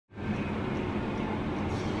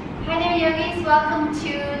ladies, welcome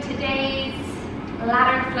to today's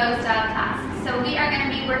ladder flow style class. So we are going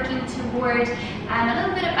to be working toward a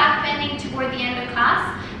little bit of back bending toward the end of class,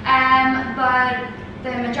 but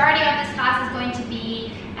the majority of this class is going to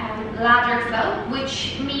be ladder flow,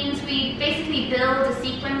 which means we basically build a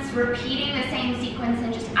sequence, repeating the same sequence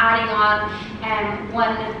and just adding on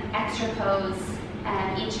one extra pose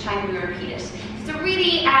each time we repeat it. So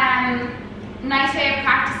really nice way of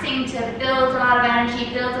practicing to build a lot of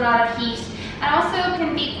energy, build a lot of heat, and also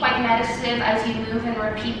can be quite meditative as you move and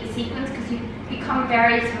repeat the sequence because you become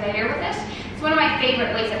very familiar with it. It's one of my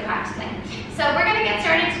favorite ways of practicing. So we're going to get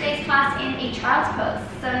started today's class in a child's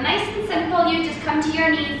pose. So nice and simple, you just come to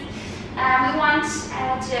your knees. We want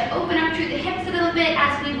to open up through the hips a little bit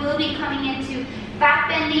as we will be coming into back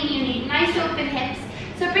bending. You need nice open hips.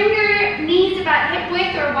 So bring your knees about hip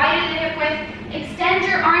width or wider than hip width. Extend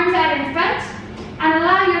your arms out in front and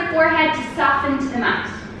allow your forehead to soften to the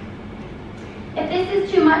mat. If this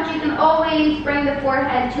is too much, you can always bring the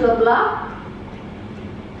forehead to a block.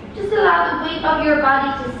 Just allow the weight of your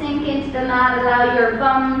body to sink into the mat. Allow your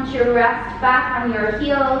bum to rest back on your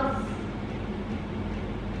heels.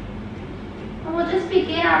 And we'll just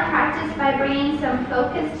begin our practice by bringing some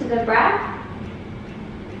focus to the breath.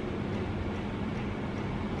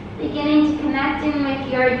 Beginning to connect in with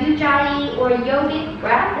your ujjayi or yogic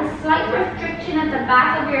breath, a slight restriction at the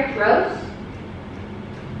back of your throat.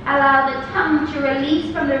 Allow the tongue to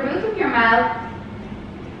release from the roof of your mouth,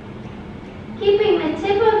 keeping the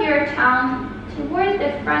tip of your tongue toward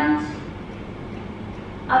the front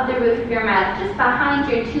of the roof of your mouth, just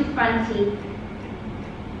behind your two front teeth.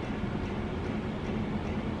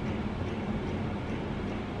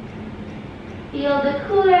 Feel the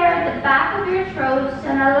cooler at the back of your throat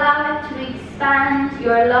and allow it to expand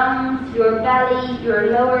your lungs, your belly, your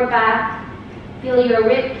lower back. Feel your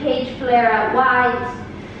rib cage flare out wide.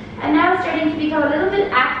 And now starting to become a little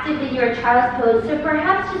bit active in your child's pose. So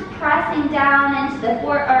perhaps just pressing down into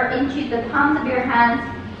the palms of your hands,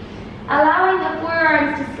 allowing the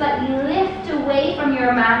forearms to slightly lift away from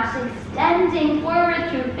your mat, extending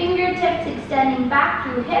forward through fingertips, extending back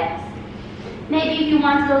through hips. Maybe if you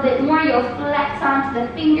want a little bit more, you'll flex onto the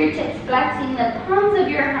fingertips, flexing the palms of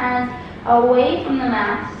your hands away from the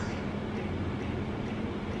mat.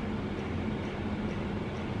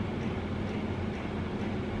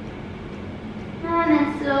 And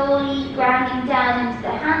then slowly grounding down into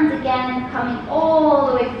the hands again, coming all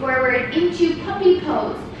the way forward into puppy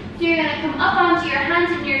pose. So you're going to come up onto your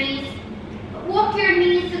hands and your knees, walk your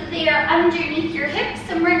knees so that they are underneath your hips,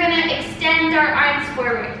 and we're going to extend our arms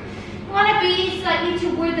forward. You want to be slightly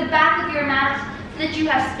toward the back of your mat so that you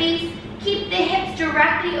have space. Keep the hips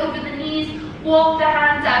directly over the knees, walk the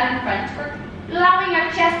hands out in front. We're allowing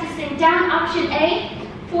our chest to sink down. Option A,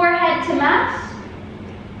 forehead to mat.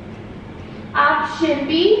 Option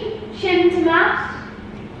B, chin to mat.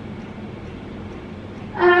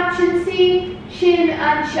 And option C, chin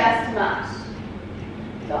and chest to mat.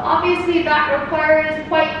 So obviously that requires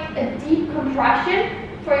quite a deep compression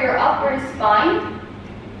for your upper spine.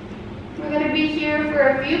 We're going to be here for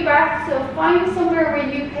a few breaths, so find somewhere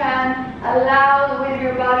where you can allow the weight of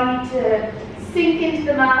your body to sink into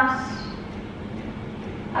the mat,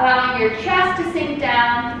 allowing your chest to sink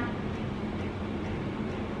down,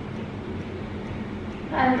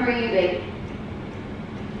 and breathing.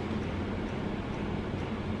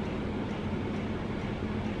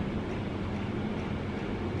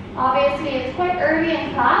 Obviously, it's quite early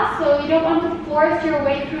in class, so you don't want to force your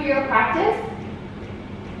way through your practice.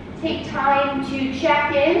 Take time to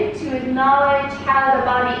check in, to acknowledge how the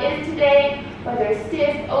body is today, whether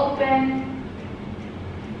stiff, open,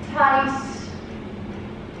 tight,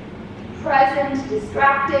 present,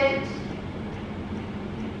 distracted.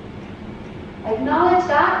 Acknowledge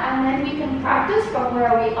that, and then we can practice from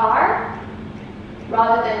where we are,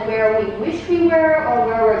 rather than where we wish we were or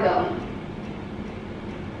where we're going.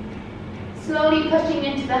 Slowly pushing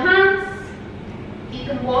into the hands. You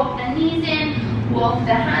can walk the knees in, walk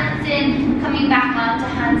the hands in, coming back onto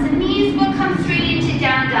hands and knees. We'll come straight into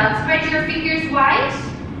down dog. Spread your fingers wide.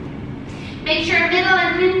 Make sure middle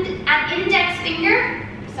and index finger,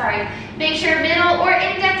 make sure middle or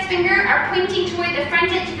index finger are pointing toward the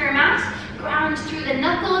front edge of your mat. Ground through the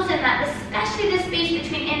knuckles and especially the space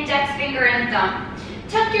between index finger and thumb.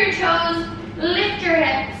 Tuck your toes, lift your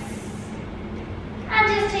hips. And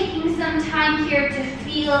just taking some time here to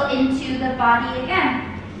feel into the body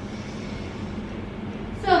again.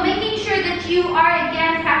 So making sure that you are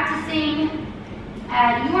again practicing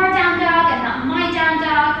your down dog and not my down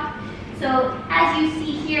dog. So as you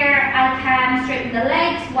see here, I can straighten the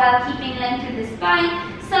legs while keeping length through the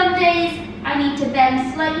spine. Some days I need to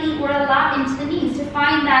bend slightly or a lot into the knees to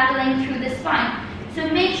find that length through the spine. So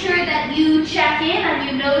make sure that you check in and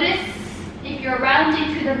you notice if you're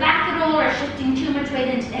rounding through the back at all or shifting too much weight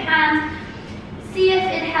into the hands. See if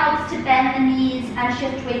it helps to bend the knees and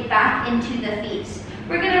shift weight back into the feet.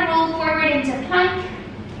 We're going to roll forward into plank.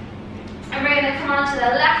 And we're going to come onto the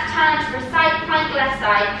left hand for side plank, left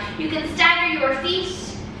side. You can stagger your feet,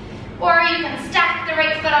 or you can stack the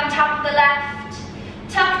right foot on top of the left.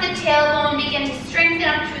 Tuck the tailbone, begin to strengthen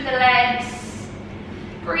up through the legs.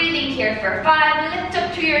 Breathing here for 5. Lift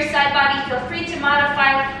up through your side body. Feel free to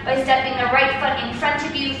modify by stepping the right foot in front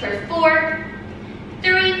of you for 4,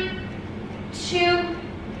 3, 2,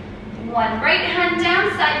 1. Right hand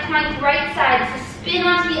down, side plank, right side. So spin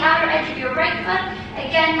onto the outer edge of your right foot.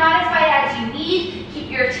 Again, modify as you need.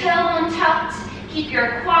 Keep your tailbone tucked. Keep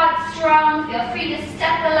your quads strong. Feel free to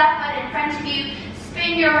step the left foot in front of you.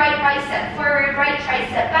 Spin your right bicep forward, right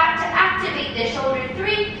tricep back to activate the shoulder.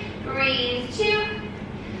 3, breathe,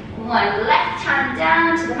 2, 1. Left hand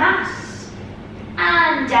down to the mat.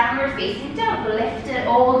 And downward facing dog. Lift it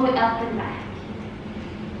all the way up and back.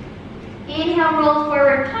 Inhale, roll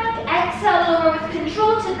forward plank. Exhale, lower with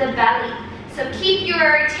control to the belly. So keep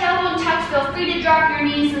your tailbone tucked. Feel free to drop your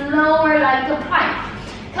knees lower like a plank.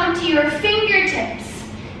 Come to your fingertips.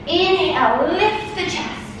 Inhale, lift the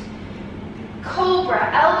chest.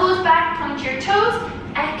 Cobra, elbows back, point your toes.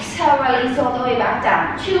 Exhale, release all the way back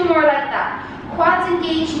down. 2 more like that. Quads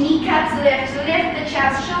engage, kneecaps lift. Lift the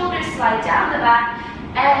chest, shoulders slide down the back.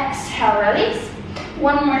 Exhale, release.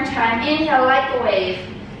 1 more time. Inhale like a wave.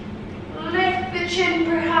 Lift the chin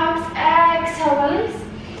perhaps. Exhale, release.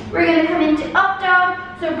 We're going to come into up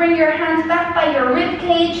dog. So bring your hands back by your rib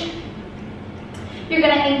cage. You're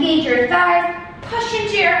going to engage your thighs. Push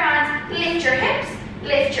into your hands. Lift your hips.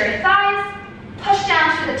 Lift your thighs. Push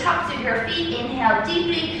down through the tops of your feet. Inhale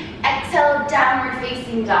deeply. Exhale, downward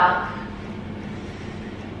facing dog.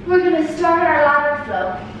 We're going to start our ladder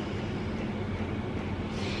flow.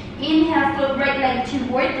 Inhale, float right leg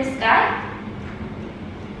toward the sky.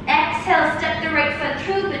 Exhale, step the right foot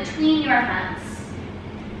through between your hands.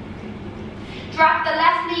 Drop the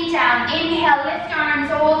left knee down. Inhale, lift arms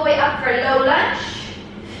all the way up for low lunge.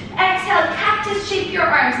 Exhale, cactus shape your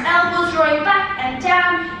arms. Elbows drawing back and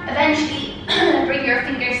down. Eventually, bring your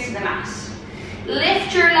fingers to the mat.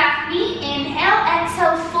 Lift your left knee. Inhale,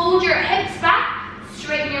 exhale, fold your hips back.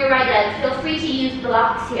 Straighten your right leg. Feel free to use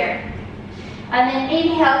blocks here. And then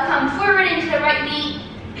inhale, come forward into the right knee.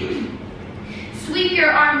 Sweep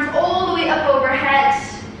your arms all the way up overhead.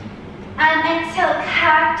 And exhale,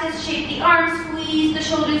 cactus shape the arms, squeeze the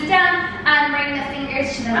shoulders down, and bring the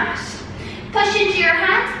fingers to the mat. Push into your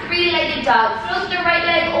hands, 3-legged dog. Float the right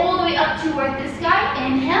leg all the way up toward the sky.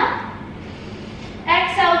 Inhale.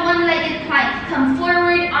 Exhale, 1-legged plank. Come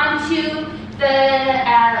forward onto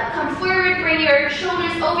the, come forward, bring your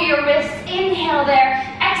shoulders over your wrists. Inhale there.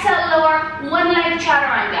 Exhale, lower, 1-leg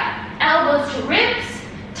chaturanga. Elbows to ribs.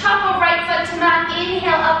 Top of right foot to mat.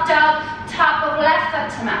 Inhale, up dog. Top of left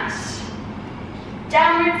foot to mat.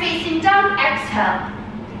 Downward facing dog. Exhale.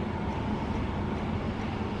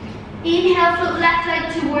 Inhale, float left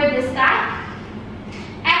leg toward the sky.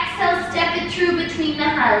 Exhale, step it through between the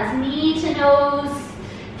hands. Knee to nose,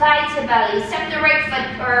 thigh to belly. Step the right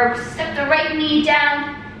foot or step the right knee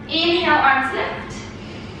down. Inhale, arms lift.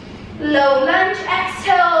 Low lunge.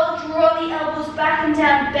 Exhale, draw the elbows back and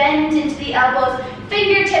down. Bend into the elbows.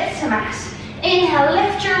 Fingertips to mat. Inhale,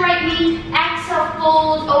 lift your right knee. Exhale,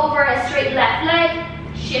 fold over a straight left leg.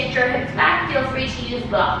 Shift your hips back. Feel free to use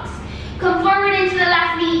blocks. Come forward into the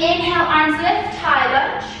left knee. Inhale, arms lift, high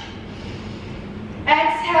lunge.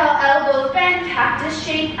 Exhale, elbows bend, cactus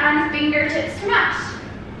shape, and fingertips to mat.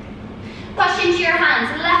 Push into your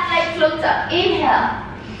hands. Left leg floats up. Inhale.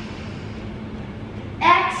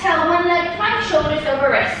 Exhale, 1-leg plank, shoulders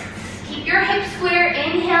over wrists. Keep your hips square.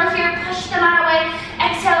 Inhale here, push the mat away.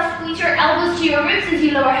 Exhale, squeeze your elbows to your ribs as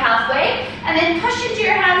you lower halfway. And then push into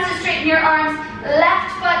your hands to straighten your arms.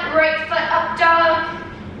 Left foot, right foot, up dog.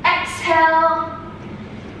 Exhale,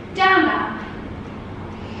 down dog.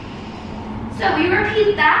 So we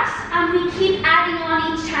repeat that and we keep adding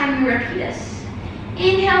on each time we repeat it.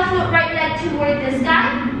 Inhale, float right leg toward the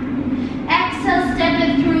sky. Exhale, step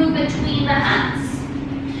it through between the hands.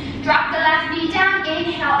 Drop the left knee down.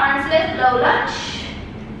 Inhale, arms lift, low lunge.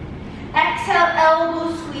 Exhale,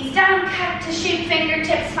 elbows squeeze down, cactus shape,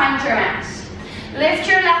 fingertips find your mat. Lift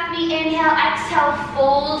your left knee, inhale, exhale,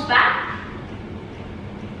 fold back.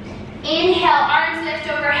 Inhale, arms lift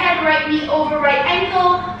overhead, right knee over right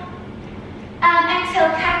ankle. And exhale,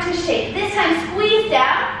 cactus shape. This time squeeze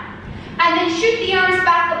down and then shoot the arms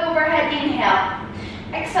back up overhead. Inhale.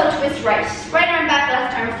 Exhale, twist right. Right arm back,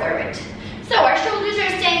 left arm forward. So our shoulders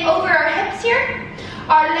are staying over our hips here.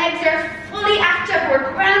 Our legs are fully active.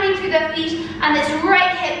 We're grounding through the feet, and this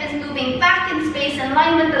right hip is moving back in space in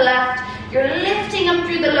line with the left. You're lifting up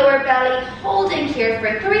through the lower belly, holding here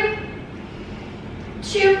for 3,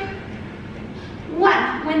 2,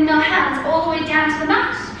 1. Windmill hands all the way down to the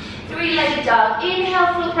mat. 3-legged dog.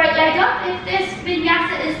 Inhale, float right leg up. If this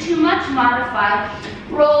vinyasa is too much, modify.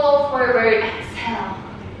 Roll forward, exhale.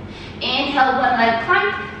 Inhale, one leg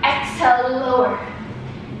plank. Exhale, lower.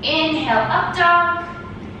 Inhale, up dog.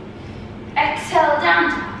 Exhale, down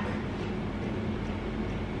dog.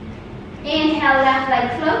 Inhale, left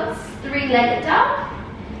leg floats. 3-legged dog.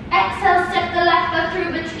 Exhale, step the left foot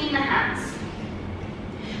through between the hands.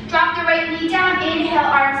 Drop the right knee down. Inhale,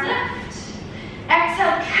 arms lift.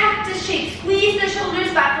 Exhale, cactus shape. Squeeze the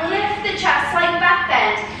shoulders back. Lift the chest, slight back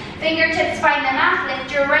bend. Fingertips find the mat.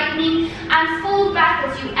 Lift your right knee and fold back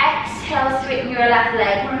as you exhale, straighten your left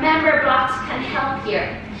leg. Remember, blocks can help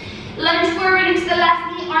here. Lunge forward into the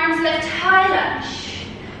left knee. Arms lift, high lunge.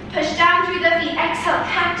 Push down through the feet. Exhale,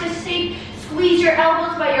 cactus shape. Squeeze your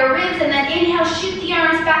elbows by your ribs, and then inhale, shoot the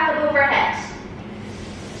arms back up overhead.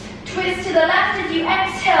 Twist to the left as you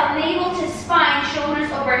exhale, navel to spine,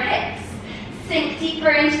 shoulders over hips. Sink deeper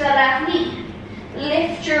into the left knee.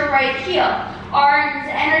 Lift your right heel. Arms,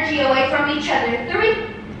 energy away from each other.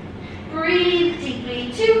 3. Breathe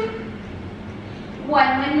deeply. 2.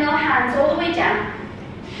 1. Windmill hands all the way down.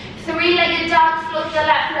 3-legged dog, float the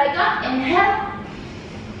left leg up. Inhale.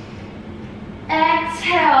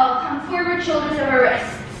 Exhale, come forward, shoulders over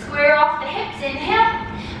wrists. Square off the hips, inhale.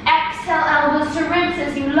 Exhale, elbows to ribs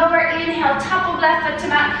as you lower. Inhale, top of left foot to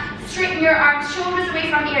mat. Straighten your arms, shoulders away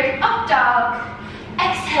from ears. Up dog.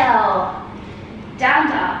 Exhale, down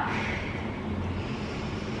dog.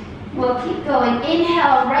 We'll keep going.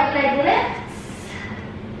 Inhale, right leg lifts.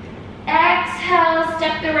 Exhale,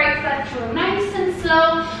 step the right foot through. Nice and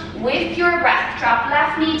slow with your breath. Drop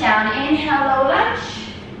left knee down. Inhale, low lunge.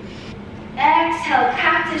 Exhale,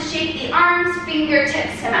 cactus shape the arms,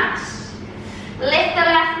 fingertips to mat. Lift the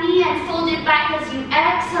left knee and fold it back as you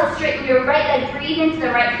exhale, straighten your right leg, breathe into the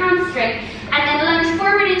right hamstring, and then lunge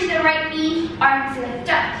forward into the right knee, arms lift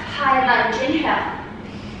up, high lunge, inhale.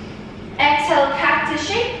 Exhale, cactus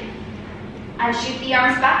shape, and shoot the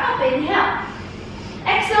arms back up, inhale.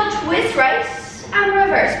 Exhale, twist right and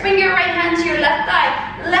reverse. Bring your right hand to your left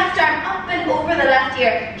thigh, left arm up and over the left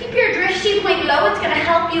ear. Keep your drishti point low, it's going to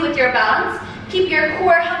help you with your balance. Keep your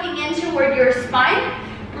core hugging in toward your spine.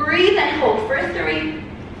 Breathe and hold for 3,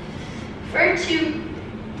 for 2,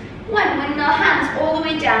 1. Windmill hands all the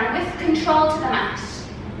way down with control to the mat.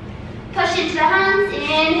 Push into the hands,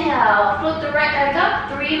 inhale. Float the right leg up,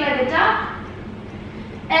 3-legged dog.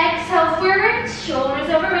 Exhale forward, shoulders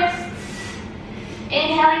over wrists.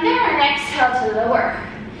 Inhaling there and exhale to lower.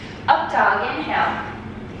 Up dog, inhale.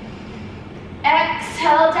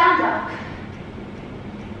 Exhale, down dog.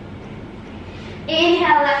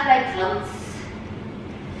 Inhale, left leg floats.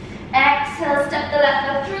 Exhale, step the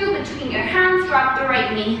left foot through between your hands, drop the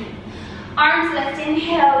right knee. Arms lift,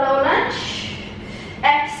 inhale, low lunge.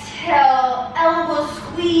 Exhale, elbows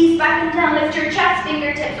squeeze back and down, lift your chest,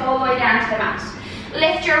 fingertips all the way down to the mat.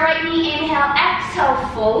 Lift your right knee, inhale, exhale,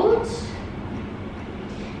 fold.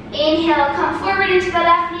 Inhale, come forward into the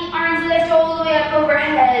left knee, arms lift all the way up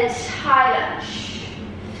overhead, high lunge.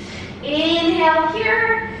 Inhale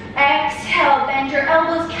here, exhale, bend your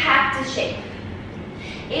elbows, cactus shape.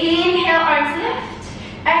 Inhale, arms lift.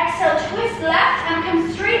 Exhale, twist left and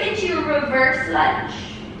come straight into your reverse lunge.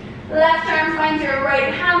 Left arm finds your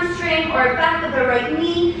right hamstring or back of the right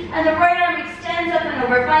knee, and the right arm extends up and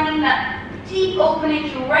over, finding that deep opening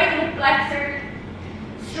through right hip flexor,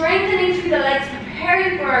 strengthening through the legs,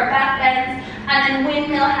 preparing for our back bends, and then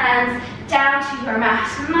windmill hands down to your mat,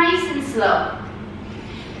 nice and slow.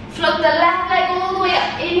 Float the left leg all the way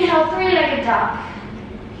up. Inhale, 3-legged dog.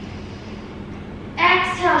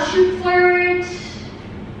 Exhale, shoot forward.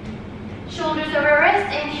 Shoulders over wrist.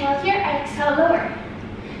 Inhale here, exhale, lower.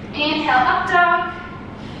 Inhale, up dog.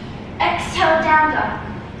 Exhale, down dog.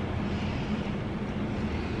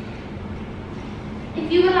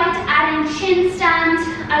 If you would like to add in chin stand,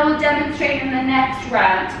 I will demonstrate in the next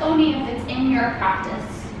round, only if it's in your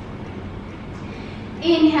practice.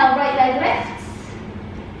 Inhale, right leg lifts.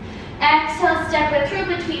 Exhale, step it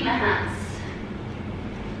through between the hands.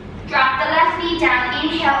 Drop the left knee down.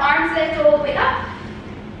 Inhale, arms lift all the way up.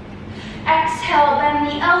 Exhale, bend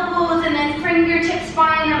the elbows and then fingertips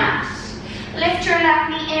find the mat. Lift your left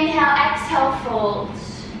knee, inhale, exhale, fold.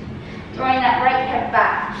 Drawing that right hip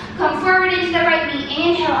back. Come forward into the right knee,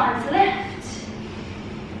 inhale, arms lift.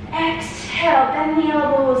 Exhale. Exhale, bend the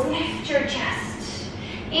elbows, lift your chest.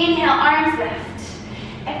 Inhale, arms lift.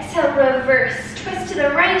 Exhale, reverse. Twist to the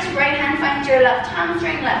right, right hand finds your left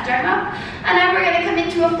hamstring, left arm up. And now we're going to come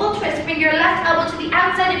into a full twist. Bring your left elbow to the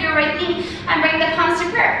outside of your right knee and bring the palms to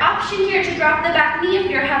prayer. Option here to drop the back knee if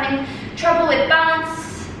you're having trouble with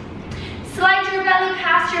balance. Slide your belly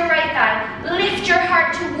past your right thigh. Lift your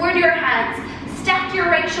heart toward your hands. Stack your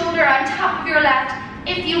right shoulder on top of your left.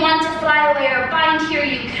 If you want to fly away or bind here,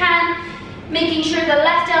 you can. Making sure the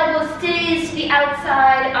left elbow stays to the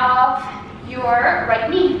outside of your right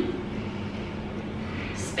knee.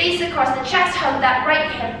 Space across the chest, hug that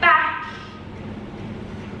right hip back.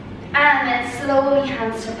 And then slowly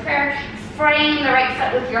hands to prayer. Frame the right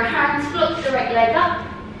foot with your hands, float the right leg up.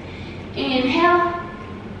 Inhale.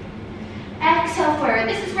 Exhale forward.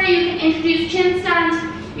 This is where you can introduce chin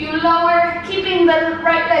stand. You lower, keeping the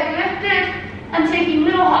right leg lifted and taking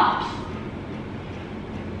little hops.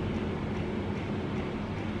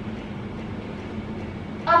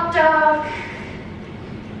 Up dog.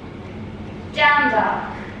 Down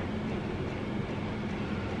dog.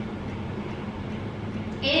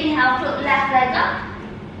 Inhale, float left leg up.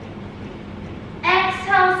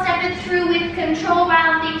 Exhale, step it through with control,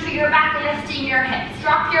 rounding through your back, lifting your hips.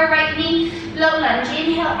 Drop your right knee, low lunge.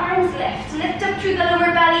 Inhale, arms lift. Lift up through the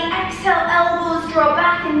lower belly. Exhale, elbows draw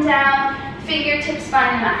back and down. Fingertips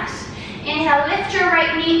find the mat. Inhale, lift your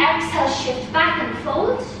right knee. Exhale, shift back and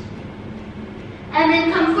fold. And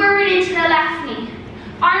then come forward into the left knee.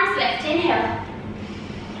 Arms lift, inhale.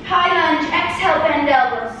 High lunge, exhale, bend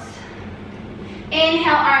elbows.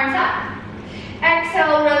 Inhale, arms up.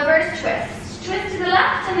 Exhale, reverse twist. Twist to the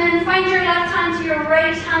left and then find your left hand to your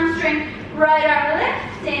right hamstring, right arm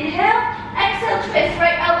lift. Inhale, exhale, twist,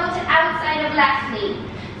 right elbow to outside of left knee.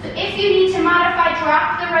 So if you need to modify,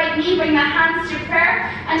 drop the right knee, bring the hands to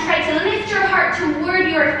prayer, and try to lift your heart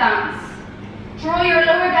toward your thumbs. Draw your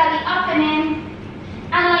lower belly up and in.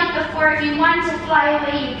 And like before, if you want to fly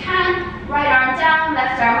away, you can. Right arm down,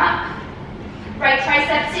 left arm up. Right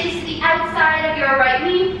tricep stays to the outside of your right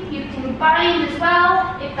knee. You can bind as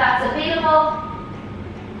well, if that's available.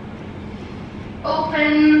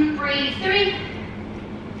 Open, breathe, 3,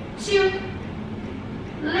 2,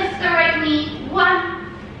 lift the right knee,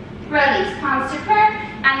 1, release, palms to prayer,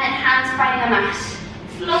 and then hands find the mat.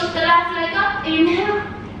 Float the left leg up, inhale.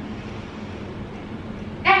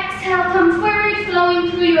 Exhale, come forward,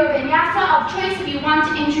 flowing through your vinyasa of choice. If you want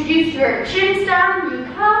to introduce your chin stand, you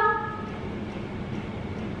can.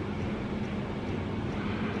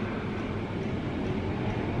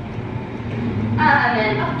 And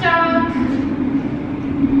then up dog.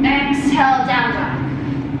 Exhale, down dog.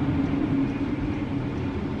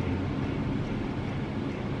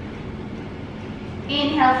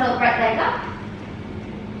 Inhale, float right leg up.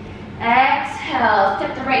 Exhale,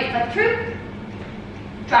 step the right foot through.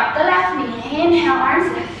 Drop the left knee. Inhale, arms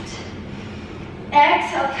lift.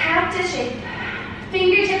 Exhale, cactus shape.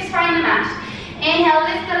 Fingertips find the mat. Inhale,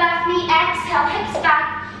 lift the left knee. Exhale, hips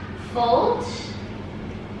back. Fold.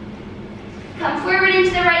 Come forward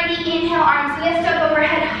into the right knee. Inhale, arms lift up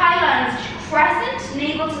overhead. High lunge, crescent,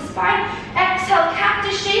 navel to spine. Exhale,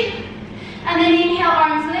 cactus shape. And then inhale,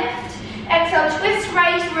 arms lift. Exhale, twist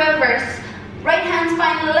right, reverse. Right hand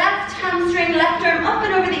find the left hamstring, left arm up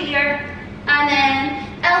and over the ear. And then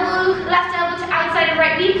elbow, left elbow to outside of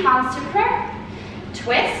right knee, palms to prayer.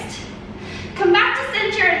 Twist. Come back to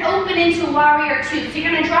center and open into warrior 2. So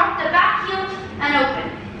you're going to drop the back heel and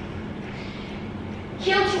open.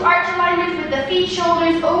 Heel to arch alignment with the feet,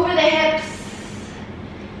 shoulders over the hips.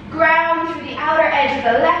 Ground through the outer edge of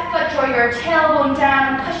the left foot. Draw your tailbone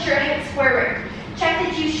down and push your hips forward. Check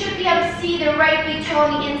that you should be able to see the right big toe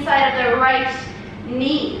on the inside of the right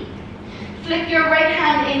knee. Flip your right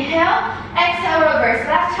hand, inhale. Exhale, reverse.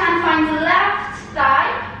 Left hand finds left thigh.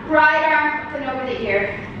 Right arm up and over the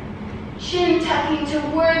ear. Chin tucking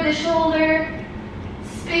toward the shoulder.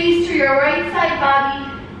 Space through your right side body.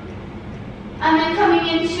 And then coming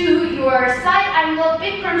into your side angle,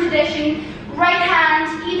 Bikram tradition, right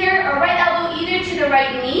hand either, or right elbow either to the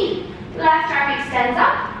right knee, left arm extends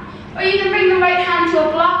up, or you can bring the right hand to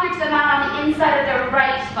a blocker to the mat on the inside of the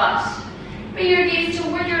right foot. Bring your gaze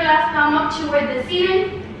toward your left thumb up toward the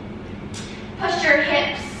ceiling. Push your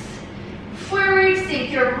hips forward,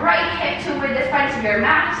 sink your right hip toward the front of your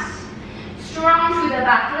mat. Strong through the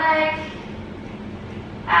back leg.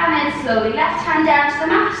 And then slowly left hand down to the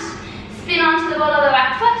mat. Spin onto the ball of the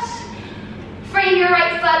back foot. Frame your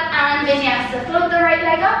right foot and vinyasa. Float the right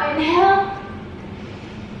leg up. Inhale.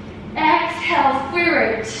 Exhale,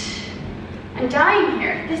 forward. I'm dying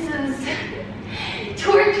here. This is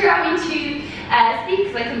torture having to speak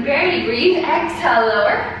because I can barely breathe. Exhale,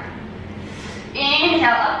 lower. Inhale,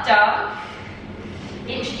 up dog.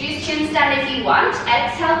 Introduce chin stand if you want.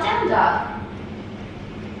 Exhale, down dog.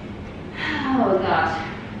 Oh God.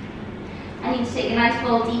 I need to take a nice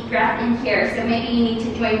full deep breath in here, so maybe you need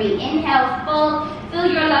to join me. Inhale,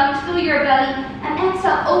 fill your lungs, fill your belly, and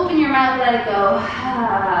exhale, open your mouth, let it go.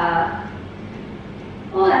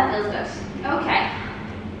 Oh, that feels good. Okay.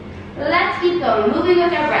 Let's keep going, moving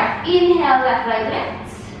with our breath. Inhale, left leg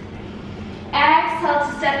lifts. Exhale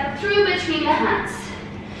to step through between the hands.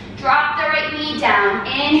 Drop the right knee down.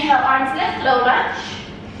 Inhale, arms lift, low lunge.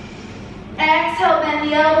 Exhale, bend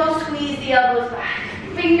the elbows, squeeze the elbows back.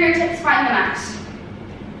 Fingertips find the mat.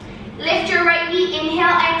 Lift your right knee,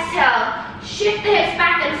 inhale, exhale. Shift the hips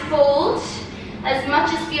back and fold as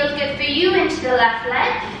much as feels good for you into the left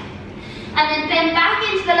leg. And then bend back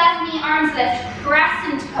into the left knee, arms lift,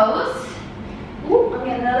 crescent pose. Ooh, I'm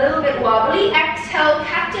getting a little bit wobbly. Exhale,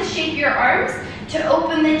 cactus, shape your arms to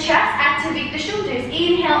open the chest, activate the shoulders.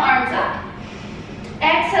 Inhale, arms up.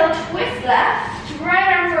 Exhale, twist left,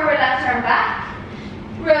 right arm forward, left arm back.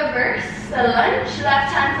 Reverse the lunge,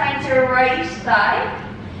 left hand finds your right thigh.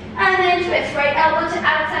 And then twist, right elbow to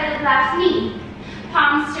outside of left knee.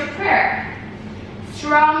 Palms to prayer.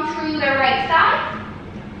 Strong through the right thigh.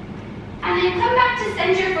 And then come back to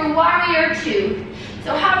center for warrior two.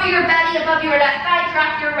 So hover your belly above your left thigh,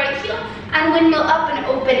 drop your right heel, and windmill up and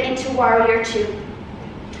open into warrior two.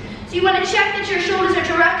 So you want to check that your shoulders are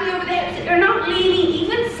directly over the hips, that you're not leaning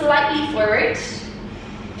even slightly forward.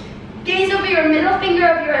 Gaze over your middle finger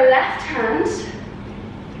of your left hand.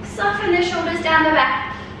 Soften the shoulders down the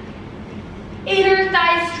back. Inner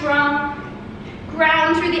thigh strong.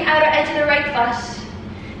 Ground through the outer edge of the right foot.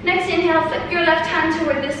 Next inhale, flip your left hand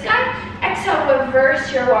toward the sky. Exhale,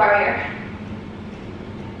 reverse your warrior.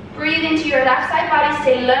 Breathe into your left side body,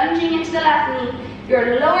 stay lunging into the left knee.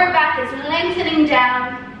 Your lower back is lengthening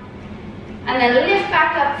down. And then lift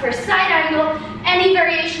back up for side angle. Any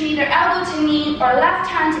variation, either elbow to knee or left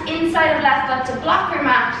hand to inside of left foot to block your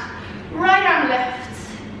mat. Right arm lifts.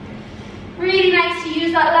 Really nice to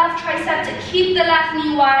use that left tricep to keep the left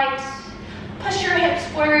knee wide. Push your hips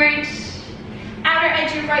forward. Outer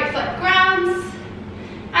edge of right foot grounds.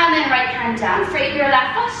 And then right hand down. Straighten your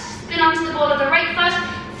left foot. Spin onto the ball of the right foot.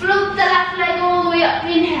 Float the left leg all the way up.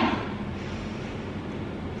 Inhale.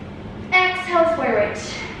 Exhale forward.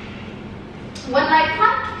 One leg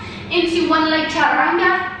plank into one leg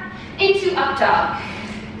chaturanga into up dog.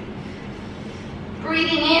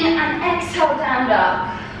 Breathing in and exhale down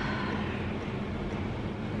dog.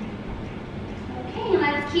 Okay,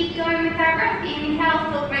 let's keep going with our breath.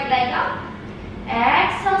 Inhale, float right leg up.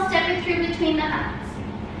 Exhale, step it through between the hands.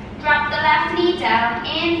 Drop the left knee down.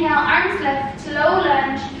 Inhale, arms lift, slow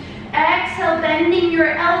lunge. Exhale, bending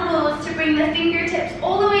your elbows to bring the fingertips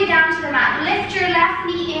all the way down to the mat. Lift your left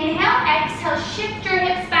knee, inhale. Exhale, shift your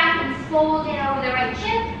hips back and fold in over the right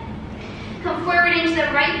shin. Come forward into the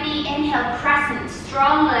right knee, inhale, crescent,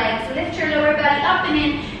 strong legs. Lift your lower belly up and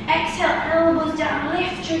in. Exhale, elbows down,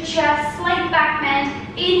 lift your chest, slight back bend.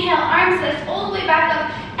 Inhale, arms lift all the way back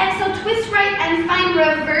up. Exhale, twist right and find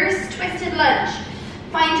reverse twisted lunge.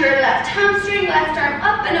 Find your left hamstring, left arm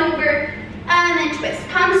up and over, and then twist.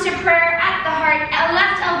 Palms to prayer at the heart.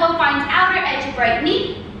 Left elbow finds outer edge of right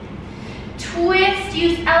knee. Twist,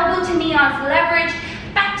 use elbow to knee on leverage.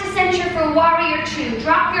 Back to center for warrior two.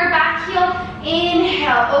 Drop your back heel.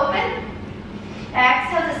 Inhale, open.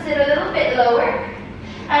 Exhale to sit a little bit lower.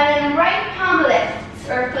 And then right palm lifts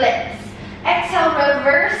or flips. Exhale,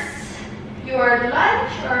 reverse your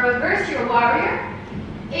lunge or reverse your warrior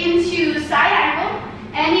into side angle.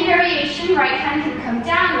 Any variation, right hand can come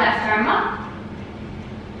down, left arm up.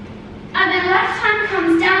 And then left hand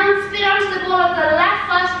comes down, spin onto the ball of the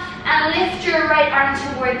left foot and lift your right arm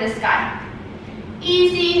toward the sky.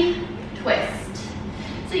 Easy twist.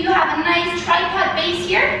 So you have a nice tripod base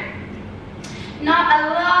here. Not a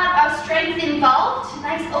lot of strength involved.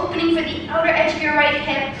 Nice opening for the outer edge of your right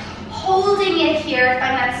hip. Holding it here,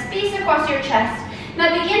 find that space across your chest.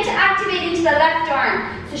 Now begin to activate into the left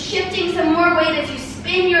arm. So shifting some more weight as you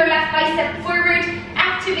spin your left bicep forward,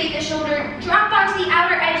 activate the shoulder, drop onto the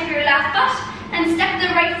outer edge of your left foot, and step the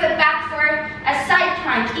right foot back for a side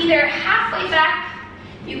plank, either halfway back.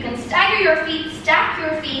 You can stagger your feet, stack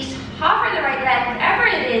your feet, hover the right leg, whatever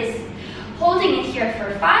it is. Holding it here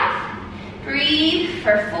for 5. Breathe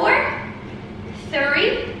for 4,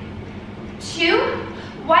 3, 2.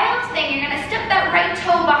 While staying, you're going to step that right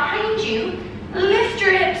toe behind you. Lift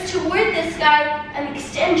your hips toward the sky and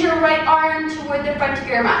extend your right arm toward the front of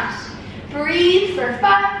your mat. Breathe for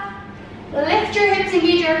 5. Lift your hips,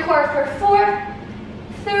 engage your core for 4,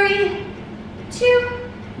 3, 2,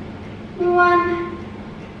 1.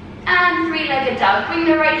 And three-legged dog. Bring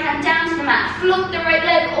the right hand down to the mat. Float the right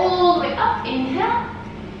leg all the way up. Inhale.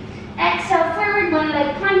 Exhale, forward, one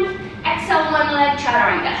leg plank. Exhale, one leg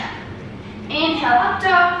chaturanga. Inhale, up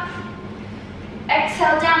dog.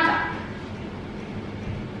 Exhale, down dog.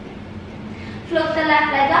 Float the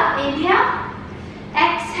left leg up. Inhale.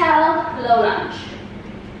 Exhale, low lunge.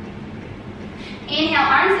 Inhale,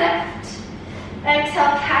 arms lift.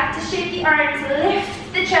 Exhale, cactus shape the arms.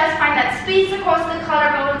 Lift the chest. Find that space across the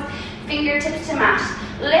collarbones. Fingertips to mat.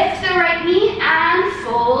 Lift the right knee and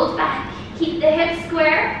fold back. Keep the hips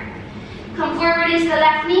square. Come forward into the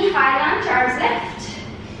left knee. High lunge, arms lift.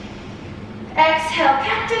 Exhale,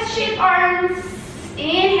 cactus shape arms.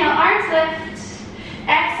 Inhale, arms lift.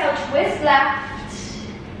 Exhale, twist left.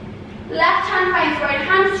 Left hand finds right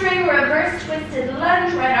hamstring, reverse twisted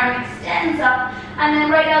lunge, right arm extends up, and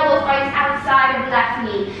then right elbow finds outside of left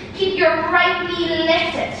knee. Keep your right knee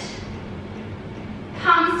lifted.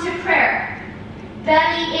 Palms to prayer.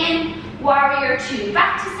 Belly in, warrior two.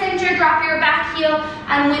 Back to center, drop your back heel,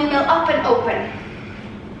 and windmill up and open.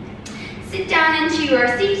 Sit down into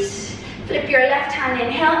your seat. Flip your left hand,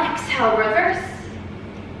 inhale, exhale, reverse.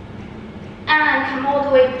 And come all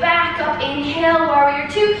the way back up, inhale, warrior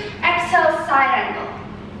two, exhale, side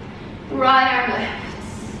angle. Right arm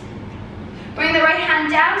lifts. Bring the right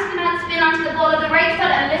hand down to the mat, spin onto the ball of the right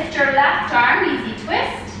foot and lift your left arm, easy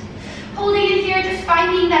twist. Holding it here, just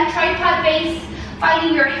finding that tripod base,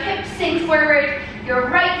 finding your hips sink forward, your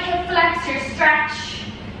right hip flexor stretch,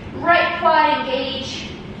 right quad engage.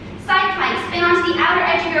 Side plank, spin onto the outer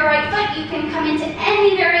edge of your right foot. You can come into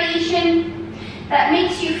any variation that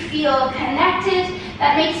makes you feel connected,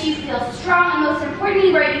 that makes you feel strong, and most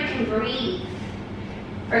importantly, where you can breathe.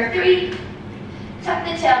 For 3, tuck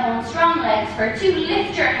the tailbone, strong legs. For 2,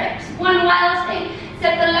 lift your hips. 1, wild thing.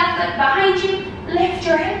 Step the left foot behind you, lift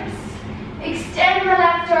your hips. Extend the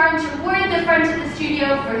left arm toward the front of the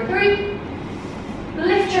studio. For 3,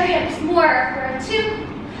 lift your hips more. For 2,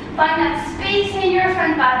 find that space in your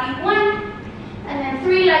front body. 1, and then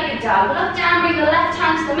three-legged dog. Look down, bring the left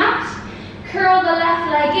hand to the mat. Curl the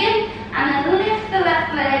left leg in, and then lift the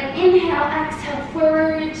left leg. Inhale, exhale,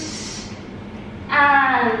 forward,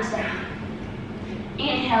 and down.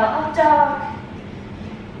 Inhale, up dog.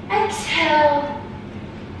 Exhale,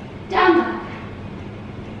 down dog.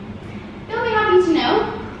 You'll be happy to know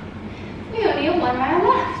we only have 1 round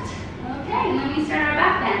left. Okay, and then we start our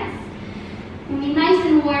back bends. We'll be nice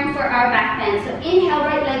and warm for our back bend. So inhale,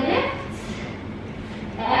 right leg lifts.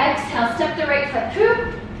 Exhale, step the right foot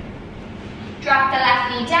through. Drop the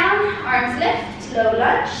left knee down, arms lift, low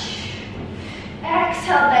lunge.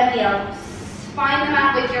 Exhale, bend the elbows. Find the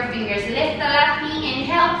mat with your fingers. Lift the left knee,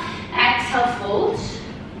 inhale, exhale, fold.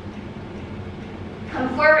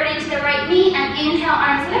 Come forward into the right knee and inhale,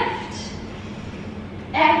 arms lift.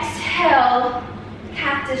 Exhale,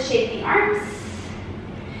 cactus shape the arms.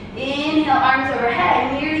 Inhale, arms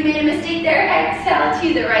overhead. I nearly made a mistake there. Exhale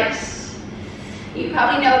to the right. You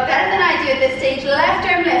probably know it better than I do at this stage. Left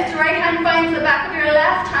arm lift, right hand finds the back of your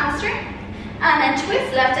left hamstring. And then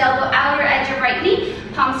twist, left elbow, outer edge of right knee.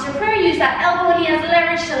 Palms to prayer, use that elbow knee as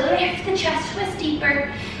leverage to lift the chest, twist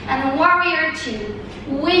deeper. And then warrior two,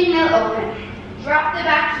 windmill open. Drop the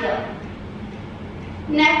back heel.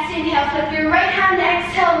 Next inhale, flip your right hand,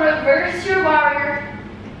 exhale, reverse your warrior.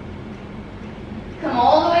 Come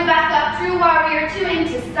all the way back up through warrior two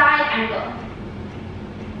into side angle.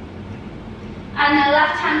 And then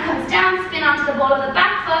left hand comes down, spin onto the ball of the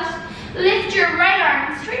back foot. Lift your right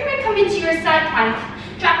arm, straight away come into your side plank.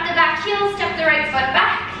 Drop the back heel, step the right foot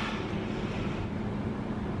back.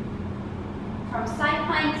 From side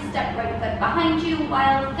plank, step right foot behind you.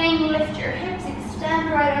 Wild thing, lift your hips, extend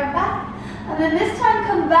right arm back. And then this time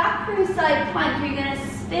come back through side plank. You're going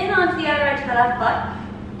to spin onto the outer edge of the left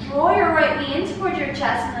foot. Draw your right knee in towards your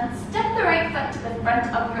chest and then step the right foot to the front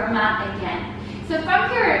of your mat again. So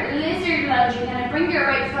from your lizard lunge, you're going to bring your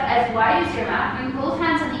right foot as wide as your mat. Bring both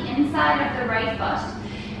hands on the inside of the right foot.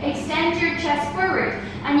 Extend your chest forward.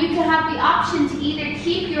 And you can have the option to either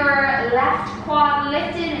keep your left quad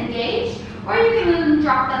lifted and engaged, or you can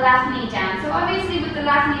drop the left knee down. So obviously with the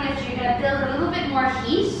left knee lift, you're going to build a little bit more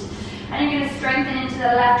heat, and you're going to strengthen into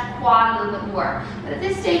the left quad a little bit more. But at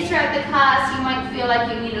this stage throughout the class, you might feel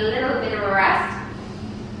like you need a little bit of a rest.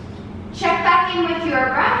 Check back in with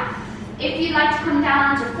your breath. If you'd like to come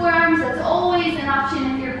down onto forearms, that's always an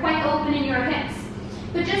option if you're quite open in your hips.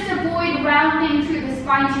 But just avoid rounding through the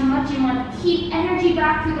spine too much. You want to keep energy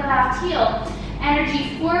back through the left heel,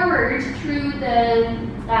 energy forward through the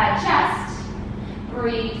chest.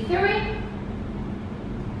 Breathe 3,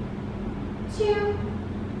 2,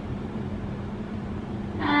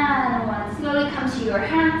 And one. Slowly come to your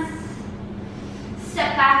hands.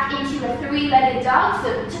 Step back into a three-legged dog.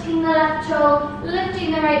 So tucking the left toe,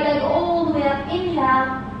 lifting the right leg all the way up.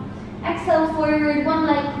 Inhale. Exhale forward, one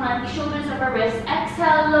leg plank, shoulders over wrists.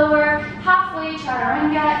 Exhale, lower, halfway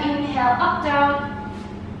chaturanga. Inhale, up dog.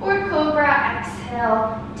 Or cobra.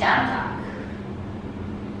 Exhale, down dog.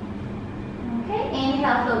 Okay,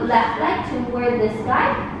 inhale, float left leg toward the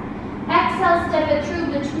sky. Exhale, step it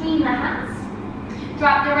through between the hands.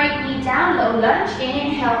 Drop the right knee down, low lunge.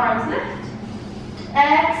 Inhale, arms lift.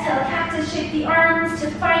 Exhale, cactus, shake the arms to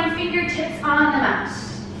find fingertips on the mat.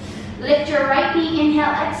 Lift your right knee,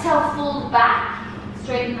 inhale, exhale, fold back.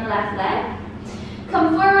 Straighten the left leg.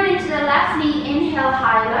 Come forward into the left knee, inhale,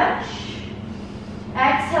 high lunge.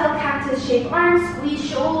 Exhale, cactus, shape arms, squeeze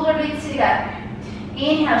shoulder blades together.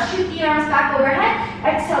 Inhale, shoot the arms back overhead.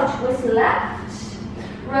 Exhale, twist left.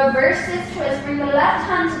 Reverse this twist. Bring the left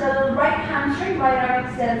hand to the right hamstring. Right arm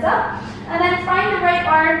extends up. And then find the right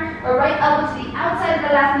arm or right elbow to the outside of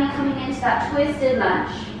the left knee coming into that twisted lunge.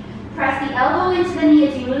 Press the elbow into the knee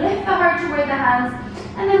as you lift the heart toward the hands.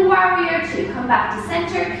 And then warrior two. Come back to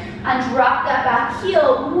center and drop that back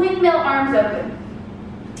heel. Windmill arms open.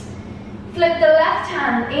 Flip the left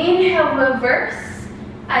hand. Inhale, reverse.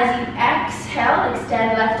 As you exhale,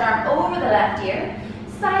 extend left arm over the left ear.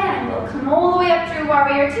 Side angle, come all the way up through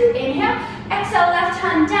warrior two. Inhale, exhale, left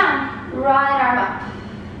hand down, right arm up.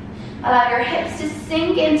 Allow your hips to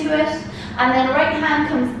sink into it. And then right hand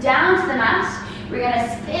comes down to the mat. We're going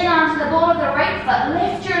to spin onto the ball of the right foot,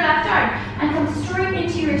 lift your left arm, and come straight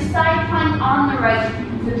into your side plank on the right.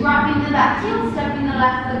 So dropping the back heel, stepping the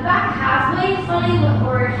left foot back, halfway, fully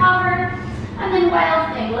or hover. And then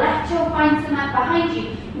wild thing, left toe finds the mat behind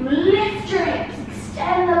you. You lift your hips,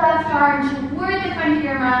 extend the left arm toward the front of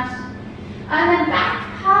your mat. And then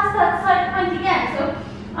back past that side plank again. So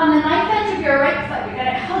on the knife edge of your right foot, you're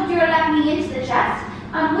going to hug your left knee into the chest.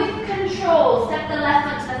 And with control, step the left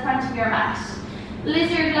foot to the front of your mat.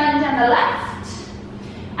 Lizard lunge on the left.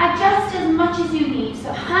 Adjust as much as you need.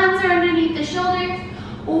 So hands are underneath the shoulders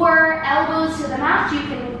or elbows to the mat. You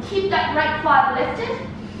can keep that right quad lifted.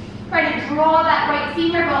 Try to draw that right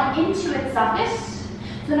femur bone into its socket.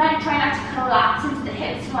 So now try not to collapse into the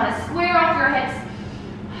hips. You want to square off your hips,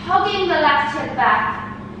 hugging the left hip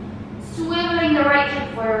back, swiveling the right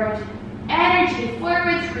hip forward. Energy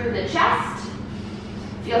forward through the chest.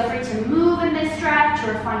 Feel free to move in this stretch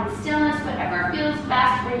or find stillness, whatever feels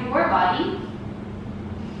best for your body.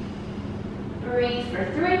 Breathe for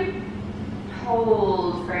 3.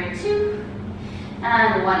 Hold for 2.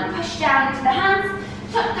 And 1. Push down into the hands.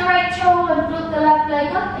 Tuck the right toe and float the left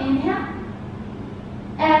leg up. Inhale.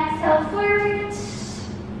 Exhale forward.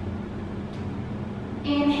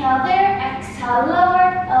 Inhale there. Exhale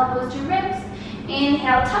lower. Elbows to ribs.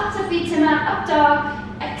 Inhale tops of feet to mat. Up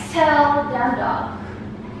dog. Exhale down dog.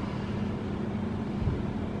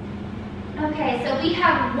 Okay, so we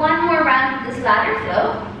have one more round of this ladder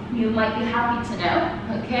flow. You might be happy to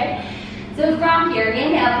know. Okay. So from here,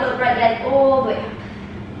 inhale, float right leg all the way up.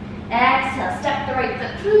 Exhale, step the right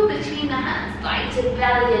foot through between the hands. Glide to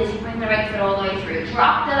belly as you bring the right foot all the way through.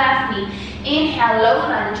 Drop the left knee. Inhale, low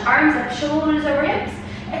lunge, arms up, shoulders over hips.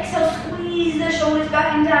 Exhale, squeeze the shoulders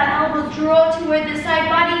back and down. Elbows draw toward the side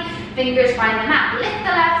body. Fingers find the mat. Lift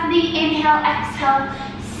the left knee. Inhale, exhale,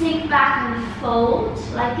 sink back and fold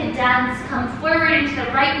like a dance. Come forward into the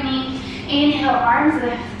right knee. Inhale, arms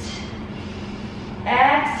lift.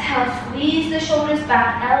 Exhale, squeeze the shoulders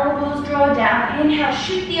back, elbows draw down. Inhale,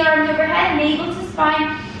 shoot the arms overhead, navel to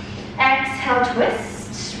spine. Exhale,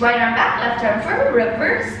 twist. Right arm back, left arm forward,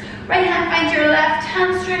 reverse. Right hand finds your left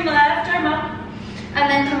hamstring, left arm up. And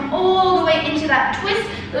then come all the way into that twist.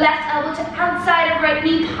 Left elbow to outside of right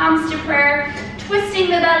knee, palms to prayer.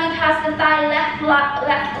 Twisting the belly past the thigh, left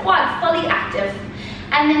quad fully active.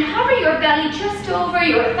 And then hover your belly just over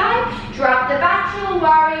your thigh. Drop the back heel,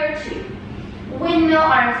 warrior two. Windmill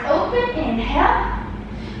arms open, inhale.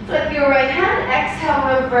 Flip your right hand,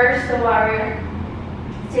 exhale, reverse the warrior.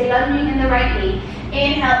 Stay lunging in the right knee.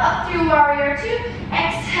 Inhale, up through warrior two.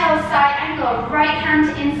 Exhale, side angle, right hand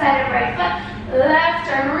to inside of right foot. Left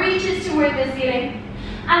arm reaches toward the ceiling.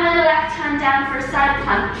 And then left hand down for side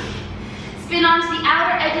plank. Spin onto the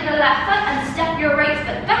outer edge of the left foot and step your right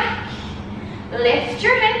foot back. Lift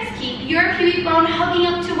your hips, keep your pubic bone hugging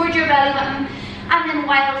up toward your belly button. And then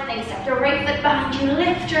wild thing, step your right foot behind you,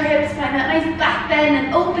 lift your hips, find that nice back bend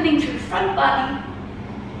and opening through front body.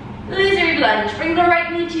 Lizard lunge, bring the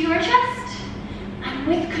right knee to your chest. And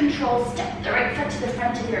with control, step the right foot to the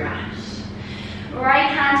front of your mat.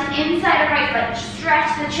 Right hand to inside of right foot,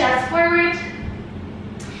 stretch the chest forward.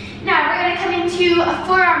 Now we're going to come into a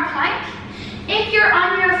forearm plank. If you're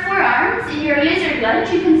on your forearms in your lizard lunge,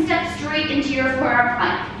 you can step straight into your forearm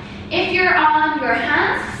plank. If you're on your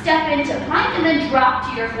hands, step into plank and then drop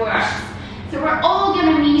to your forearms. So we're all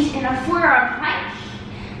going to meet in a forearm plank.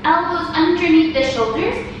 Elbows underneath the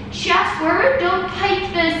shoulders, chest forward. Don't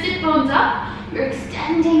pike the sit bones up. You're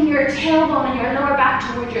extending your tailbone and your lower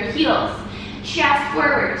back towards your heels. Chest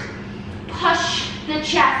forward. Push the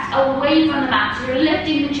chest away from the mat. So you're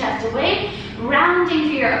lifting the chest away, rounding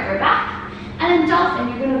through your upper back. And in dolphin,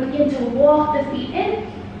 you're going to begin to walk the feet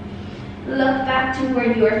in. Look back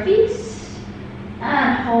toward your feet.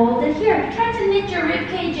 And hold it here. Try to knit your rib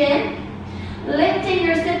cage in. Lifting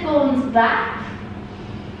your sit bones back.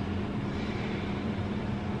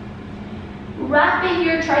 Wrapping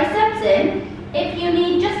your triceps in. If you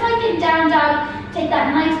need, just like in down dog, take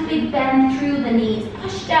that nice big bend through the knees.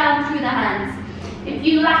 Push down through the hands. If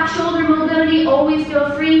you lack shoulder mobility, always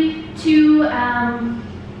feel free to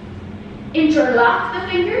interlock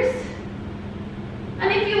the fingers.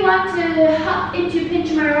 And if you want to hop into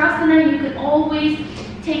Pinchamarasana, you can always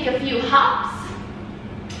take a few hops.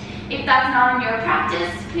 If that's not in your practice,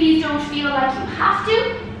 please don't feel like you have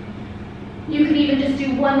to. You can even just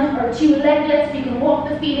do 1 or 2 leg lifts. You can walk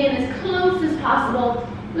the feet in as close as possible.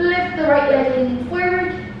 Lift the right leg leaning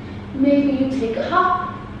forward. Maybe you take a hop.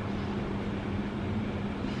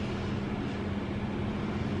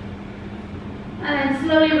 And then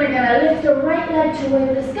slowly we're going to lift the right leg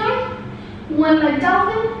toward the sky. 1 leg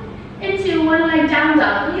dolphin into 1 leg down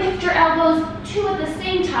dog. Lift your elbows 2 at the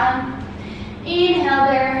same time. Inhale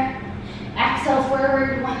there. Exhale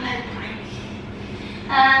forward, 1 leg plank.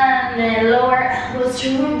 And then lower elbows to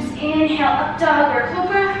ribs. Inhale, up dog or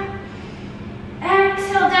cobra.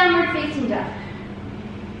 Exhale, downward facing dog.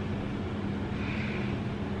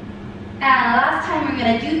 And last time we're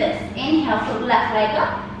going to do this. Inhale, flip left leg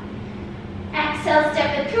up. Exhale,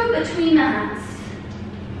 step it through between the hands.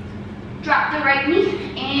 Drop the right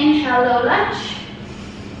knee. Inhale, low lunge.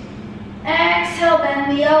 Exhale,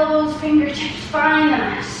 bend the elbows, fingertips find the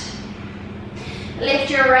mat.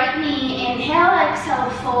 Lift your right knee. Inhale,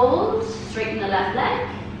 exhale, fold. Straighten the left leg.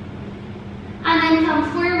 And then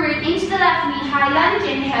come forward into the left knee, high lunge.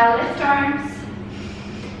 Inhale, lift arms.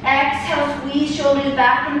 Exhale, squeeze shoulders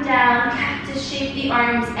back and down. Cactus shape the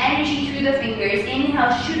arms, energy through the fingers.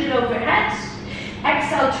 Inhale, shoot it overhead.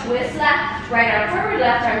 Exhale, twist left, right arm forward,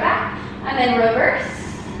 left arm back. And then reverse.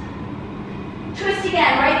 Twist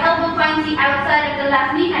again, right elbow finds the outside of the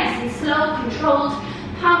left knee, nice and slow, controlled.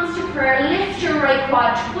 Palms to prayer, lift your right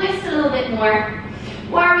quad, twist a little bit more.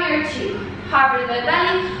 Warrior 2, hover the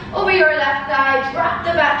belly over your left thigh, drop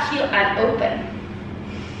the back heel and open.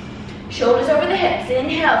 Shoulders over the hips,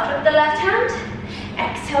 inhale, flip the left hand,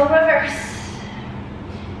 exhale, reverse.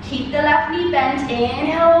 Keep the left knee bent,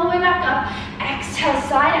 inhale all the way back up, exhale,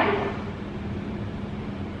 side angle.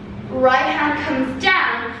 Right hand comes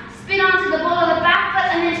down, spin onto the ball of the back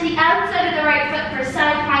foot and then to the outside of the right foot for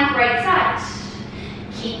side plank, right side.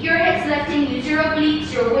 Keep your hips lifting, use your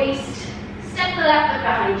obliques, your waist. Step the left foot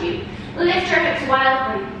behind you. Lift your hips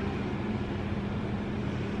wildly.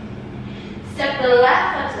 Step the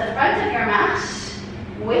left foot to the front of your mat.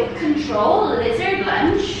 With control, lizard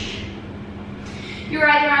lunge. You're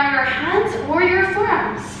either on your hands or your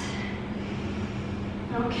forearms.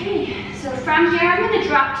 Okay, so from here I'm going to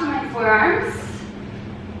drop to my forearms.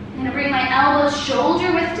 I'm going to bring my elbows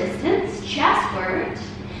shoulder width distance, chest forward.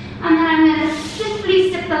 And then I'm going to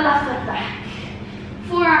simply step the left foot back.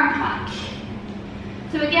 Forearm plank.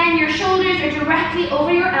 So again, your shoulders are directly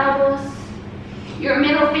over your elbows. Your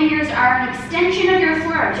middle fingers are an extension of your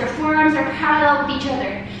forearms. Your forearms are parallel with each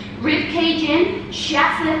other. Rib cage in,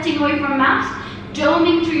 chest lifting away from mat.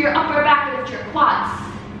 Doming through your upper back, lift your quads.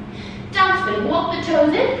 Dolphin, walk the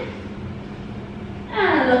toes in.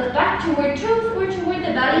 And look back toward toes or toward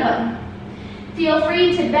the belly button. Feel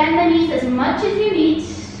free to bend the knees as much as you need.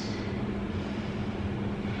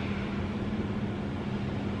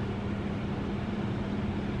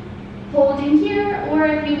 Holding here, or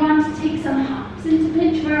if you want to take some hops into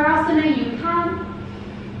Pinchamarasana, you can.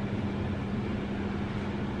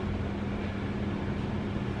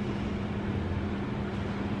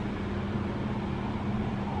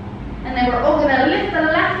 And then we're all going to lift the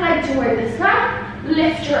left leg toward the sky.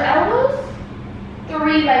 Lift your elbows.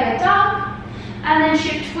 3-legged dog. And then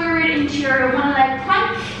shift forward into your 1-leg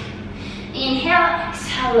plank. Inhale,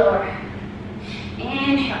 exhale, lower.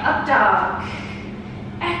 Inhale, up dog.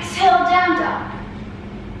 Exhale, down dog.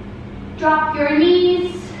 Drop your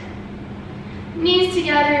knees. Knees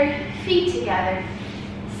together, feet together.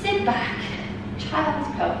 Sit back. Child's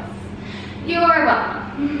pose. You're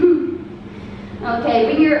welcome. Okay,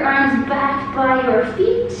 bring your arms back by your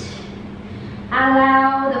feet.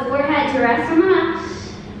 Allow the forehead to rest on the mat.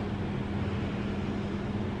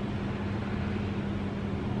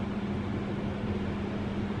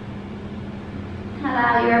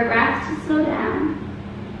 Allow your breath to slow down.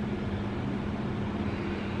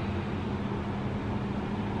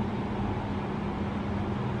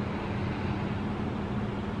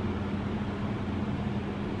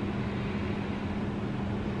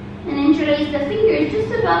 And interlace the fingers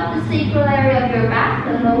just above the sacral area of your back,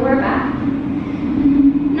 the lower back.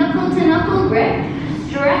 Knuckle to knuckle grip.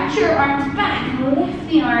 Stretch your arms back. Lift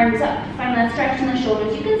the arms up. Find that stretch in the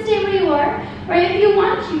shoulders. You can stay where you are. Or if you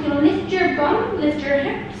want, you can lift your bum, lift your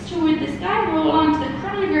hips toward the sky, roll onto the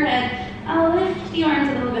crown of your head, and lift the arms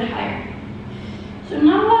a little bit higher. So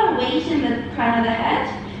not a lot of weight in the crown of the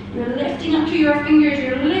head. You're lifting up through your fingers,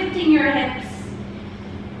 you're lifting your hips.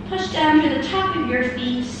 Push down to the top of your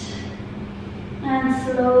feet, and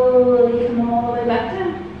slowly come all the way back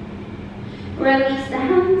down. Release the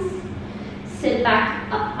hands, sit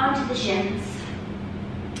back up onto the shins.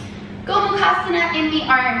 Kapotasana in the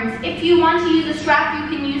arms. If you want to use a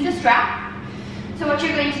strap, you can use a strap. So what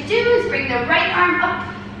you're going to do is bring the right arm up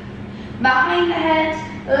behind the head,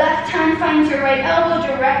 left hand finds your right elbow,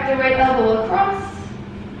 direct the right elbow across.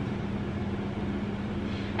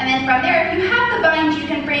 And then from there, if you have the bind, you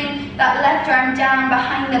can bring that left arm down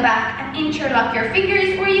behind the back and interlock your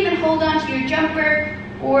fingers, or even hold on to your jumper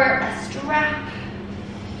or a strap.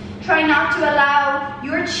 Try not to allow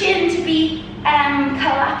your chin to be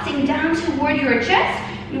collapsing down toward your chest.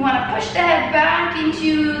 You want to push the head back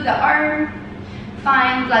into the arm.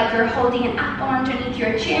 Find like you're holding an apple underneath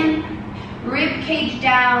your chin. Rib cage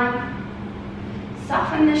down.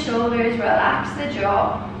 Soften the shoulders, relax the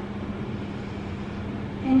jaw.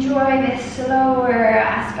 Enjoy this slower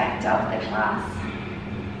aspect of the class.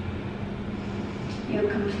 You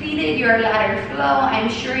completed your ladder flow. I'm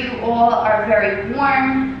sure you all are very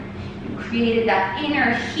warm. You created that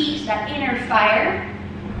inner heat, that inner fire.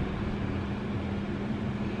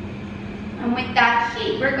 And with that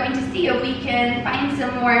heat, we're going to see if we can find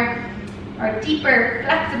some more or deeper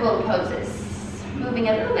flexible poses. Moving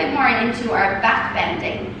a little bit more into our back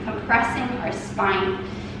bending, compressing our spine.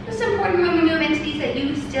 It's important when we move into these that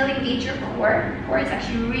you still engage your core. Core is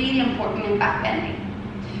actually really important in back bending.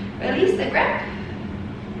 Release the grip.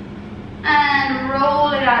 And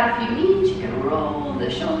roll it out if you need. You can roll the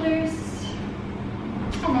shoulders.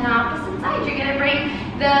 And then opposite side, you're going to bring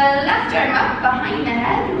the left arm up behind the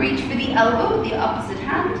head. Reach for the elbow with the opposite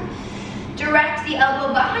hand. Direct the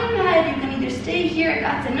elbow behind the head. You can either stay here if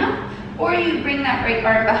that's enough, or you bring that right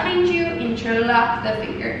arm behind you, interlock the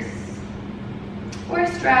fingers. Or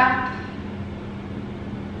strap.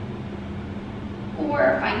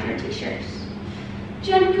 Or find your t-shirt.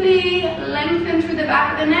 Gently lengthen through the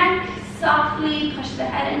back of the neck. Softly push the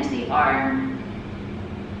head into the arm.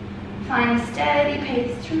 Find a steady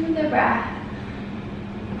pace through the breath.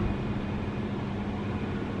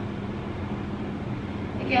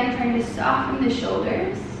 Again, trying to soften the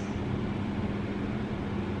shoulders.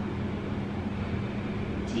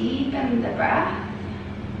 Deepen the breath.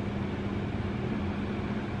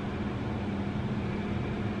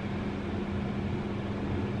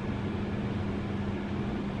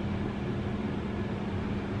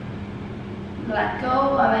 Let go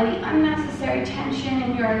of any unnecessary tension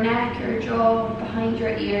in your neck, your jaw, behind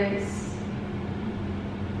your ears.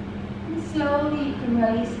 And slowly you can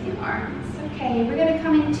release the arms. Okay, we're going to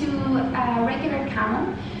come into a regular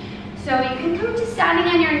camel. So you can come to standing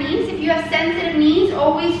on your knees. If you have sensitive knees,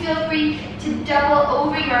 always feel free to double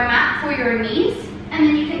over your mat for your knees. And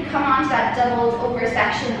then you can come onto that doubled over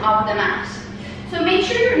section of the mat. So make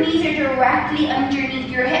sure your knees are directly underneath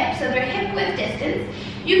your hips, so they're hip width distance.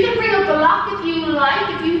 You can bring up a block if you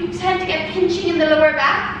like. If you tend to get pinching in the lower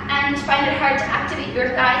back and find it hard to activate your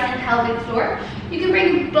thighs and pelvic floor, you can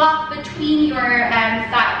bring a block between your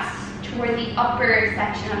thighs toward the upper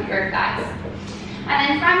section of your thighs. And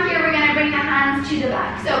then from here, we're going to bring the hands to the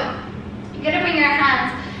back. So you're going to bring your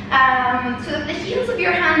hands so that the heels of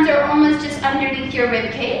your hands are almost just underneath your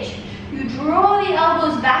rib cage. You draw the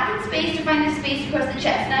elbows back in space to find the space across the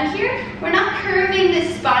chest. Now here, we're not curving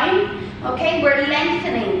the spine. Okay, we're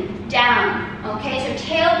lengthening down. Okay, so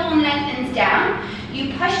tailbone lengthens down.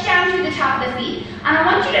 You push down through the top of the feet. And I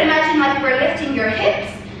want you to imagine like we're lifting your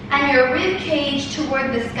hips and your rib cage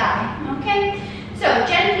toward the sky. Okay, so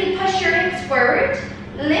gently push your hips forward.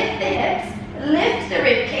 Lift the hips, lift the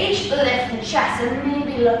rib cage, lift the chest, and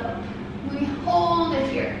maybe look up. We hold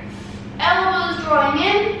it here. Elbows drawing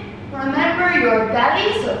in. Remember your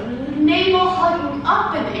belly, so navel hugging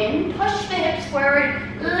up and in. Push the hips forward.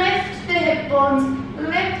 Lift the hip bones,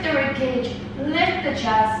 lift the rib cage, lift the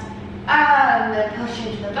chest, And then push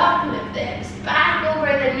into the back, lift the hips back over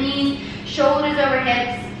the knees, shoulders over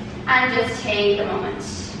hips, and just take a moment.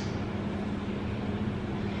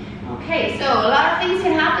 Okay, so a lot of things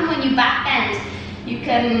can happen when you back bend. You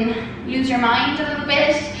can lose your mind a little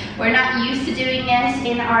bit. We're not used to doing it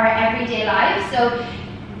in our everyday lives, so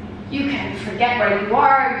you can forget where you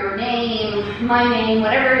are, your name, my name,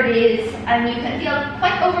 whatever it is, and you can feel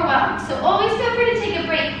quite overwhelmed. So always feel free to take a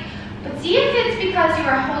break, but see if it's because you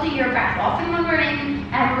are holding your breath. Often when we're in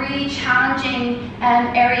really challenging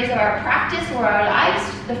areas of our practice or our lives,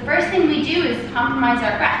 the first thing we do is compromise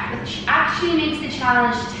our breath, which actually makes the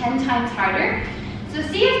challenge 10 times harder. So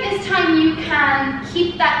see if this time you can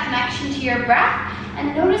keep that connection to your breath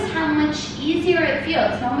and notice how much easier it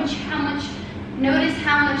feels. Notice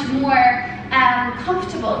how much more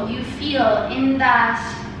comfortable you feel in that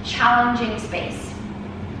challenging space.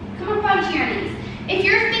 Come up onto your knees. If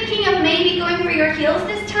you're thinking of maybe going for your heels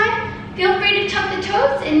this time, feel free to tuck the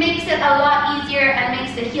toes. It makes it a lot easier and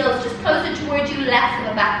makes the heels just closer towards you, less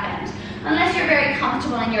of a back bend, unless you're very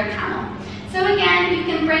comfortable in your camel. So again, you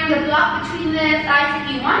can bring the block between the thighs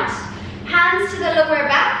if you want. Hands to the lower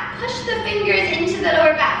back. Push the fingers into the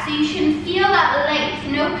lower back so you should feel that length,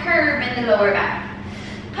 no curve in the lower back.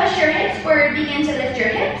 Push your hips forward, begin to lift your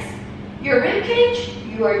hips, your rib cage,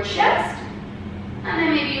 your chest, and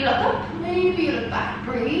then maybe you look up, maybe you look back.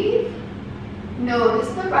 Breathe. Notice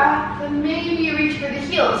the breath, and maybe you reach for the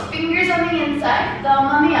heels. Fingers on the inside, thumb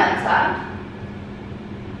on the outside.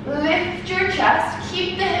 Lift your chest,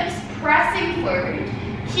 keep the hips pressing forward.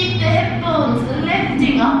 Keep the hip bones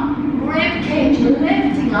lifting up, rib cage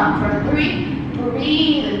lifting up for 3.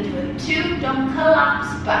 Breathe into it. 2, don't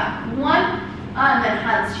collapse back. 1, and then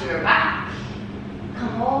hands to your back.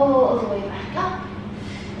 Come all the way back up.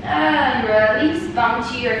 And release, bum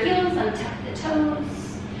to your heels and tuck the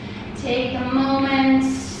toes. Take a moment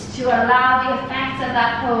to allow the effects of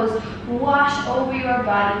that pose wash over your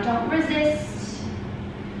body. Don't resist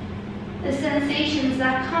the sensations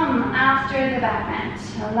that come after the back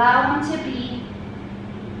bend. Allow them to be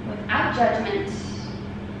without judgment.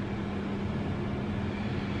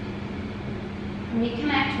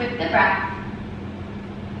 Reconnect with the breath.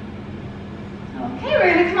 Okay,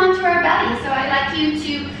 we're going to come onto our belly. So I'd like you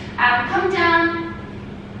to come down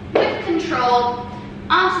with control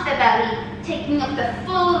onto the belly, taking up the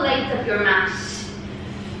full length of your mat.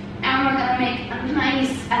 And we're going to make a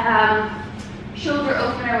nice shoulder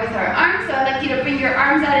opener with our arms. So I'd like you to bring your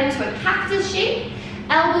arms out into a cactus shape,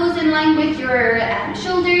 elbows in line with your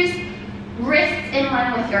shoulders, wrists in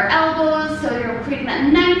line with your elbows, so you're creating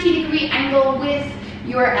that 90-degree angle with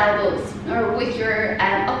your elbows, or with your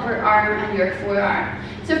upper arm and your forearm.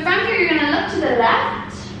 So from here, you're going to look to the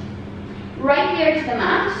left, right there to the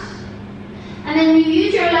mat, and then you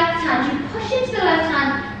use your left hand, you push into the left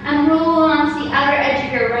hand and roll onto the outer edge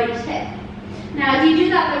of your right hip. Now as you do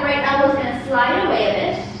that, the right elbow is going to slide away a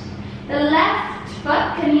bit. The left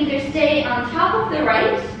foot can either stay on top of the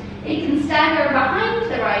right, it can stagger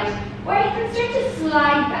behind the right, or it can start to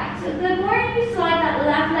slide back. So the more you slide that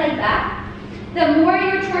left leg back, the more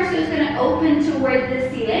your torso is going to open toward the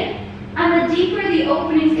ceiling, and the deeper the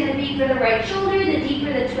opening is going to be for the right shoulder, the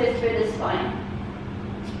deeper the twist for the spine.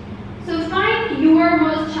 So find your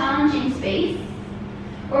most challenging space,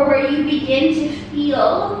 or where you begin to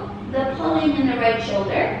feel the pulling in the right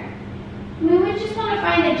shoulder. We would just want to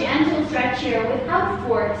find a gentle stretch here without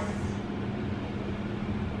force.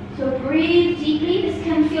 So breathe deeply. This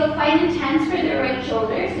can feel quite intense for the right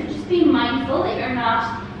shoulder, so just be mindful that you're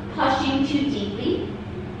not pushing too deeply.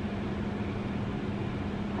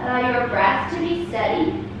 Allow your breath to be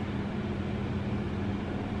steady.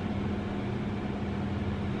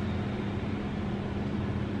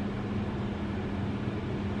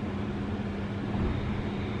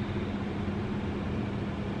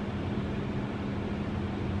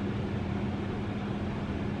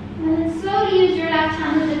 And then slowly use your left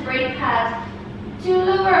hand as a brake pad to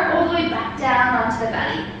lower all the way back down onto the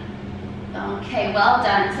belly. Okay, well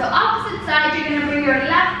done. So opposite side, you're going to bring your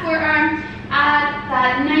left forearm at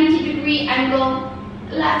that 90-degree angle,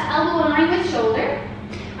 left elbow in line with shoulder.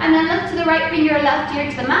 And then look to the right, bring your left ear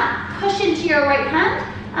to the mat, push into your right hand,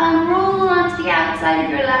 and roll onto the outside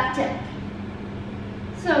of your left hip.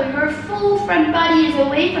 So your full front body is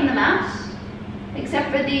away from the mat,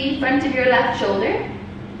 except for the front of your left shoulder.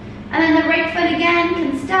 And then the right foot again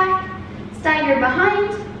can stack, stagger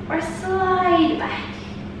behind, or slide back.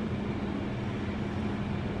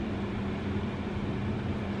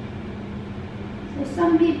 So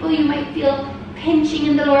some people, you might feel pinching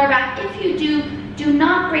in the lower back. If you do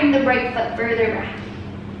not bring the right foot further back.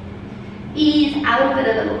 Ease out of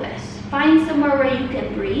it a little bit. Find somewhere where you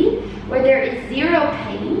can breathe, where there is zero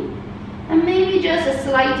pain, and maybe just a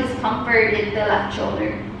slight discomfort in the left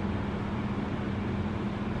shoulder.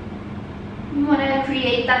 You want to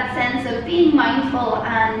create that sense of being mindful,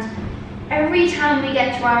 and every time we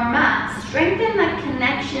get to our mat, strengthen that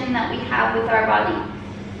connection that we have with our body.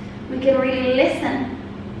 We can really listen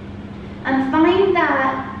and find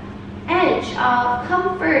that edge of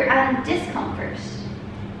comfort and discomfort.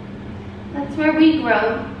 That's where we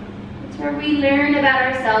grow. That's where we learn about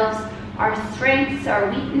ourselves, our strengths, our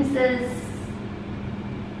weaknesses.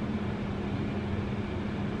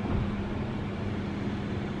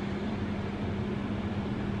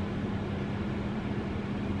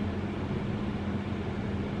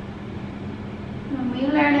 When we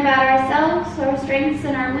learn about ourselves, our strengths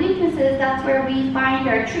and our weaknesses, that's where we find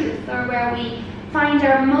our truth, or where we find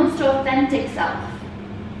our most authentic self.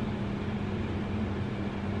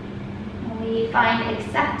 We find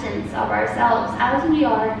acceptance of ourselves as we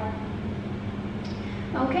are.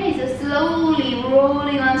 Okay, so slowly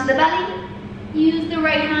rolling onto the belly. Use the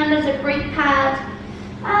right hand as a brake pad.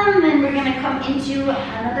 And then we're going to come into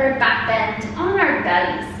another back bend on our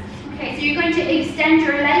bellies. Okay, so you're going to extend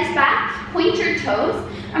your legs back, point your toes,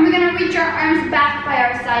 and we're going to reach our arms back by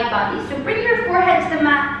our side body. So bring your forehead to the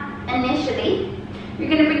mat initially. You're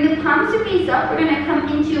going to bring the palms to face up. We're going to come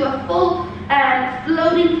into a full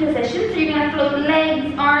floating position. So you're going to float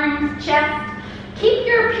legs, arms, chest. Keep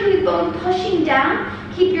your pubic bone pushing down.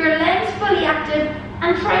 Keep your legs fully active,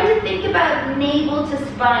 and try to think about navel to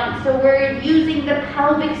spine. So we're using the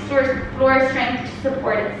pelvic floor strength to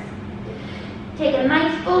support us. Take a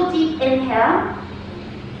nice full deep inhale.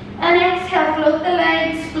 And exhale, float the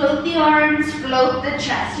legs, float the arms, float the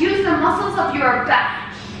chest. Use the muscles of your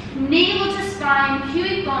back. Navel to spine,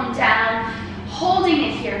 pubic bone down. Holding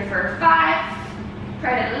it here for 5.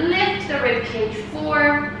 Try to lift the rib cage.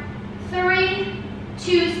 4, 3,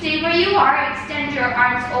 2, stay where you are. Extend your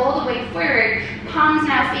arms all the way forward. Palms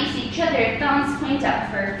now face each other. Thumbs point up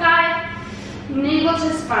for 5. Navel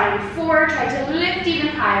to spine. 4, try to lift even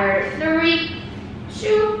higher. 3,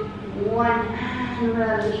 2, 1, and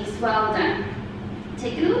release. Well done.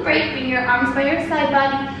 Take a little break. Bring your arms by your side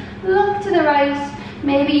body. Look to the right.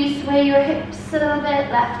 Maybe you sway your hips a little bit,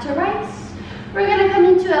 left to right. We're going to come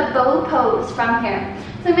into a bow pose from here.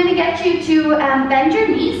 So I'm going to get you to bend your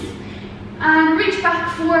knees and reach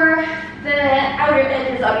back for the outer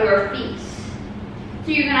edges of your feet.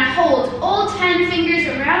 So you're going to hold all 10 fingers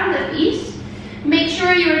around the feet. Make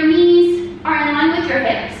sure your knees are in line with your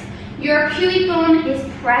hips. Your pubic bone is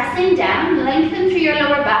pressing down, lengthen through your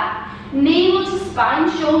lower back, navel to spine,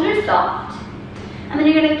 shoulders soft. And then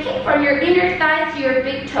you're going to kick from your inner thighs to your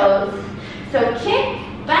big toes. So kick,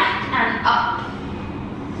 back and up.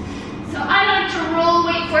 So I like to roll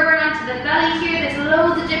weight forward onto the belly here. There's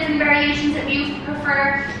loads of different variations. If you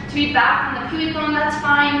prefer to be back on the pubic bone, that's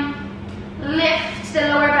fine. Lift the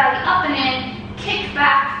lower belly up and in. Kick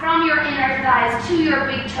back from your inner thighs to your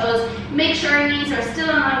big toes. Make sure your knees are still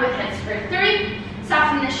in line with hips for 3.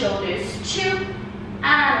 Soften the shoulders. 2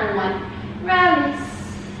 and 1. Release.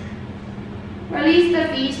 Release the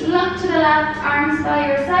feet. Look to the left. Arms by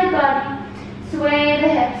your side body. Sway the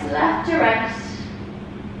hips left to right.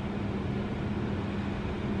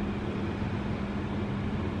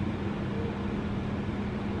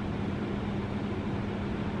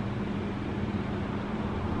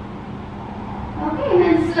 Okay, and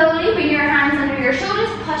then slowly bring your hands under your shoulders,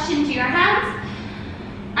 push into your hands,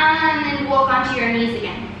 and then walk onto your knees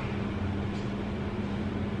again.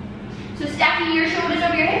 So stacking your shoulders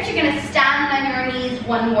over your hips, you're going to stand on your knees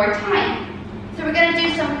one more time. So we're going to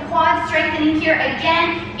do some quad strengthening here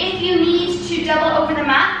again. If you need to double over the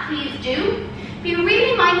mat, please do. Be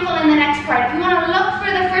really mindful in the next part. If you want to look for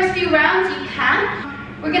the first few rounds, you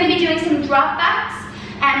can. We're going to be doing some drop backs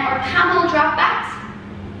or camel drop backs.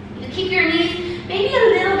 You keep your knees maybe a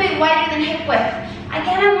little bit wider than hip width.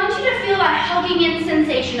 Again, I want you to feel that hugging in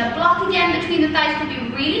sensation. A block again between the thighs can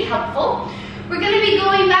be really helpful. We're going to be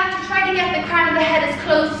going back to try to get the crown of the head as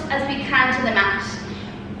close as we can to the mat.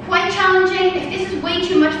 Quite challenging. If this is way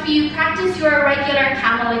too much for you, practice your regular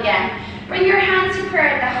camel again. Bring your hands to prayer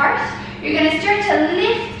at the heart. You're going to start to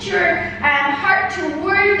lift your heart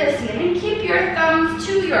toward the ceiling. Keep your thumbs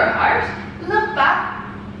to your heart. Look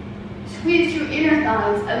back. Squeeze through inner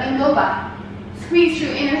thighs and then go back. Squeeze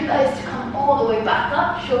through inner thighs to come all the way back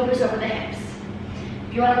up. Shoulders over the hips.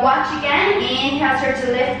 If you want to watch again, inhale, start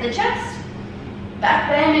to lift the chest. Back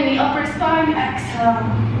bend in the upper spine.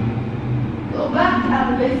 Exhale. Go back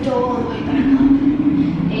and lift all the way back up.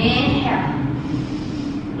 Inhale.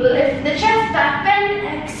 Lift the chest, back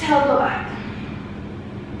bend. Exhale, go back.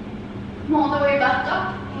 Come all the way back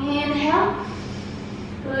up. Inhale.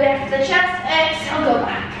 Lift the chest. Exhale, go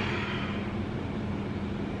back.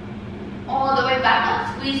 All the way back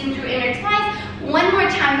up, squeezing through inner thighs. One more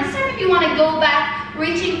time. This time if you want to go back,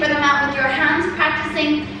 reaching for the mat with your hands,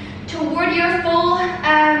 practicing toward your full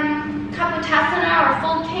kapotasana or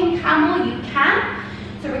full king camel, you can.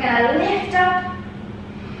 So we're going to lift up,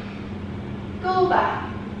 go back,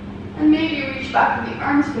 and maybe you reach back with the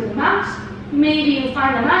arms for the mat. Maybe you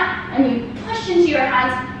find the mat and you push into your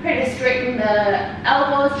hands, try to straighten the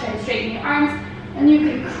elbows, try to straighten your arms, and you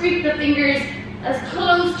can creep the fingers as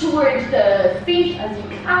close towards the feet as you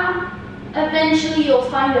can. Eventually you'll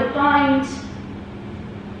find a bind,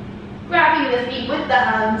 grabbing the feet with the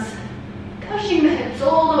hands, pushing the hips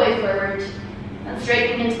all the way forward, and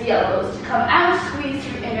straightening into the elbows to come out, squeeze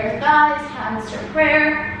through inner thighs, hands to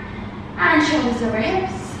prayer, and shoulders over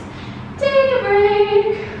hips. Take a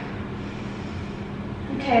break.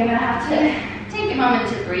 Okay, I'm gonna have to take a moment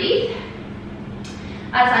to breathe,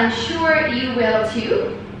 as I'm sure you will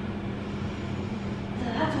too. So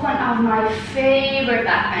that's one of my favorite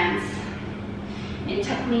back bends. It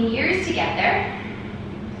took me years to get there,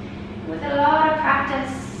 with a lot of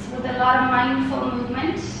practice, with a lot of mindful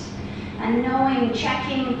movement, and knowing,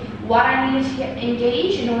 checking what I needed to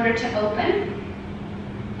engage in order to open,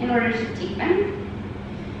 in order to deepen.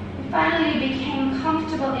 It finally became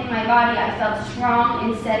comfortable in my body. I felt strong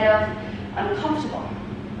instead of uncomfortable.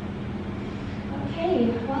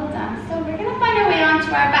 Okay, well done. So we're going to find our way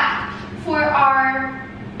onto our back for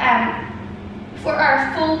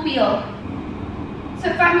our full wheel. So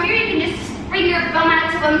from here you can just bring your bum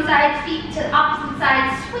out to one side, feet to the opposite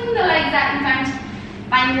side, swing the legs out in front,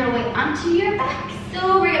 find your way onto your back.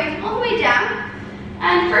 So we're going to come all the way down.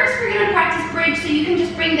 And first we're going to practice bridge, so you can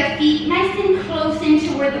just bring the feet nice and close in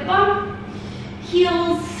toward the bum.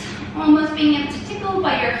 Heels almost being able to tickle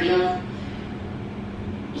by your heels.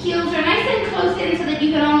 Heels are nice and close in so that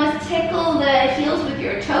you can almost tickle the heels with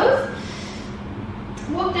your toes.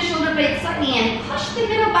 Walk the shoulder blades slightly in. Push the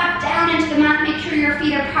middle back down into the mat. Make sure your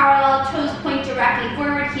feet are parallel, toes point directly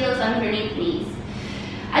forward, heels underneath knees.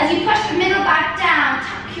 As you push the middle back down,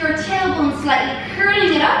 tuck your tailbone slightly,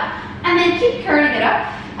 curling it up, and then keep curling it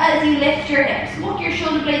up as you lift your hips. Walk your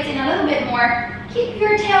shoulder blades in a little bit more. Keep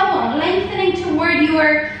your tailbone lengthening toward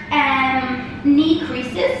your knee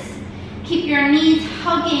creases. Keep your knees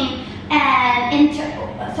hugging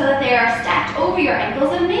so that they are stacked over your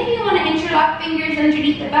ankles. And maybe you want to interlock fingers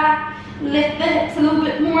underneath the back. Lift the hips a little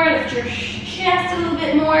bit more. Lift your chest a little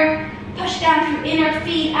bit more. Push down through inner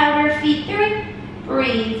feet, outer feet. 3.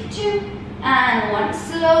 Breathe. 2. And 1.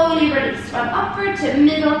 Slowly release from upward to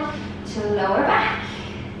middle to lower back.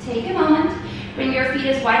 Take a moment. Bring your feet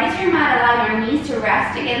as wide as your mat. Allow your knees to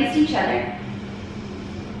rest against each other.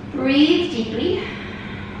 Breathe deeply.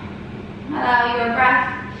 Allow your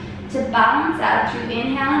breath to balance out through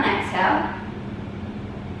inhale and exhale.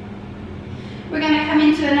 We're going to come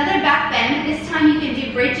into another back bend. This time you can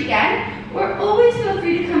do bridge again, or always feel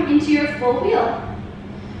free to come into your full wheel.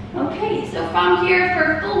 Okay, so from here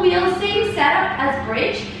for full wheel, same setup as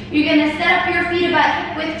bridge. You're going to set up your feet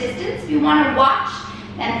about hip width distance. If you want to watch,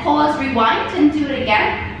 then pause, rewind, and do it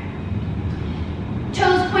again.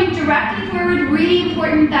 Toes point directly forward. Really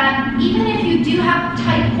important that even if you do have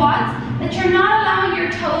tight quads, that you're not allowing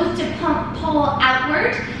your toes to pull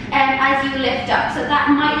outward as you lift up. So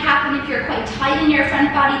that might happen if you're quite tight in your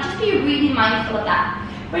front body. Just be really mindful of that.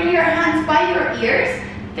 Bring your hands by your ears.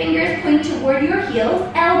 Fingers point toward your heels.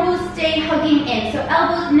 Elbows stay hugging in. So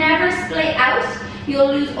elbows never splay out.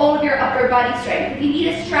 You'll lose all of your upper body strength. If you need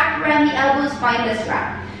a strap around the elbows, find a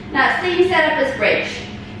strap. Now, same setup as bridge.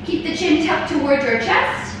 Keep the chin tucked toward your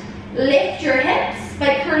chest. Lift your hips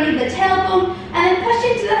by curling the tailbone, and then push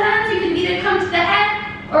into the hands. You can either come to the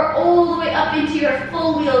head or all the way up into your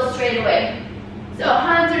full wheel straight away. So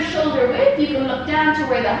hands are shoulder width. You can look down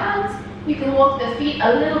toward the hands. You can walk the feet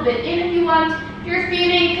a little bit in if you want. If you're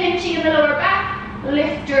feeling pinching in the lower back,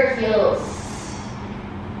 lift your heels.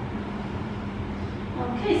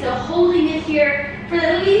 Okay, so holding it here for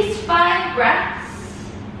at least 5 breaths.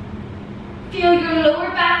 Feel your lower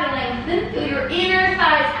back lengthen. Feel your inner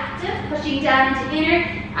thighs active, pushing down into inner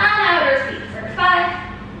and outer feet for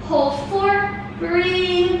 5. Hold 4.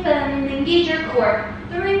 Breathe and engage your core.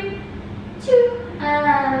 3, 2,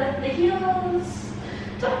 and lift the heels.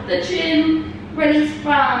 Tuck the chin. Release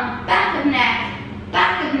from back of neck,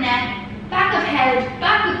 back of neck, back of head,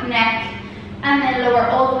 back of neck, and then lower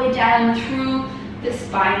all the way down through the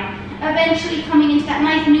spine. Eventually coming into that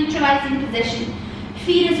nice neutralizing position.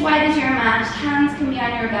 Feet as wide as your mat, hands can be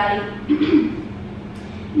on your belly.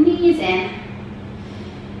 Knees in.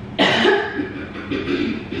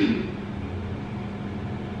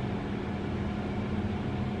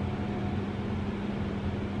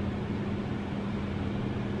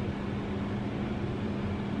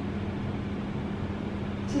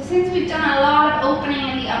 So since we've done a lot of opening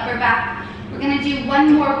in the upper back, we're going to do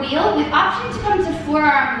one more wheel with option to come to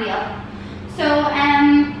forearm wheel. So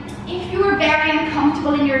if you were very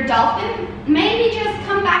uncomfortable in your dolphin, maybe just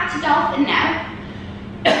come back to dolphin now.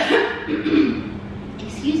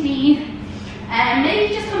 Excuse me.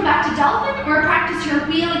 Maybe just come back to dolphin or practice your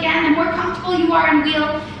wheel again. The more comfortable you are in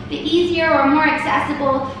wheel, the easier or more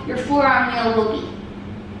accessible your forearm wheel will be.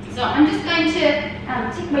 So I'm just going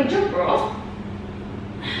to take my jumper off.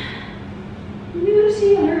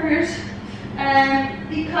 Lucy alert.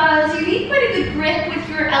 Because you need quite a good grip with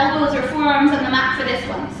your elbows or forearms on the mat for this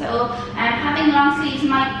one. So having long sleeves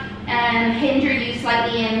might hinder you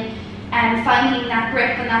slightly in finding that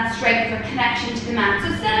grip and that strength or connection to the mat. So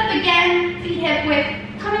set up again, feet hip width,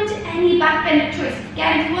 come into any back bend of choice.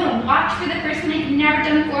 Again, if you want to watch for the first one, if you've never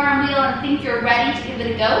done forearm wheel and think you're ready to give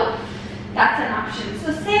it a go, that's an option.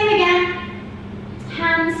 So same again,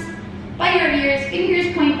 hands by your ears,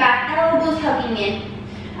 fingers point back, elbows hugging in.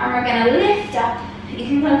 And we're going to lift up. You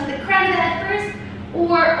can come to the crown of the head first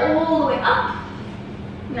or all the way up.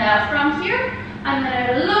 Now from here, I'm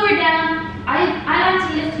going to lower down. I like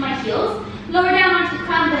to lift my heels, lower down onto the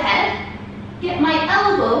crown of the head, get my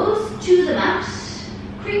elbows to the mat,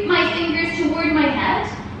 creep my fingers toward my head,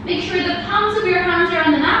 make sure the palms of your hands are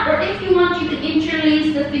on the mat, or if you want, you can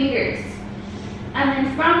interlace the fingers. And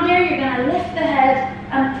then from there, you're going to lift the head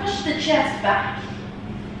and push the chest back.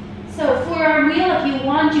 So forearm wheel, if you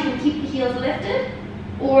want, you can keep the heels lifted,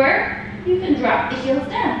 or you can drop the heels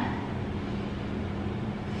down.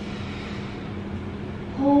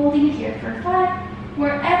 Holding it here for 5,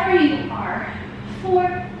 wherever you are.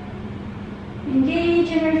 4, engage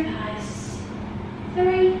in your thighs.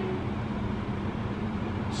 3,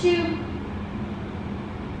 2,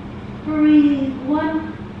 breathe.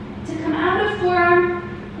 1. To come out of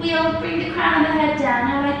forearm wheel, bring the crown of the head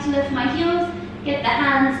down. I like to lift my heels, get the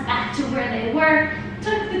hands back to where they were,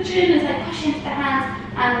 tuck the chin as I push into the hands,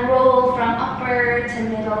 and roll from upper to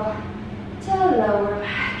middle to lower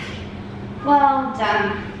back. Well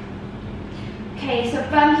done. Okay, so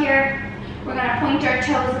from here, we're going to point our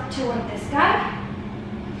toes up toward the sky.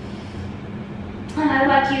 And I'd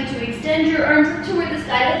like you to extend your arms up toward the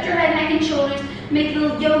sky, lift your head, neck, and shoulders. Make a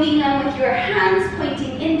little yogi gun with your hands,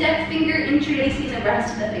 pointing index finger, interlacing the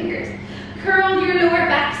rest of the fingers. Curl your lower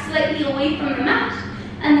back slightly away from the mat,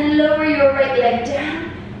 and then lower your right leg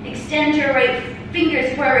down. Extend your right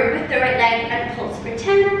fingers forward with the right leg and pulse for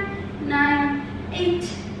 10, 9, 8,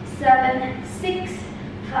 7, 6,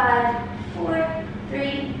 5, 4,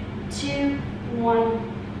 3, 2,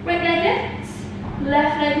 1. Right leg lifts,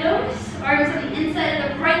 left leg lowers, arms on the inside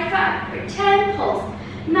of the right thigh for 10, pulse.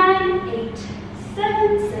 9, 8,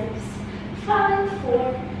 7, 6, 5,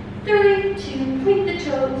 4, 3, 2, point the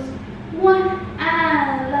toes. 1,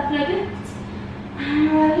 and left leg lifts,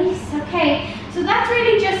 and release. Okay, so that's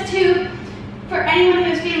really just for anyone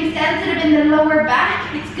who's feeling sensitive in the lower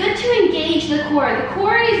back, it's good to engage the core. The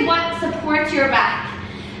core is what supports your back.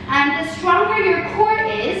 And the stronger your core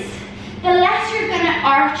is, the less you're going to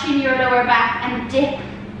arch in your lower back and dip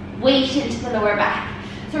weight into the lower back.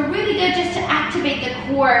 So really good just to activate the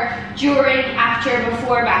core during, after,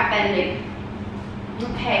 before back bending.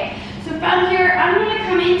 Okay, so from here, I'm going to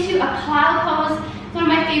come into a plow pose. It's one of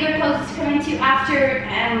my favorite poses to come into after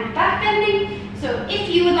back bending. So if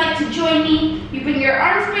you would like to join me, you bring your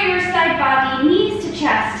arms by your side body, knees to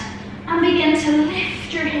chest, and begin to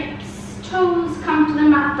lift your hips. Toes come to the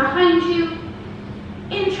mat behind you.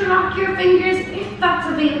 Interlock your fingers if that's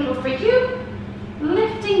available for you.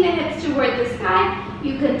 Lifting the hips toward the sky.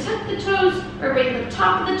 You can tuck the toes or bring the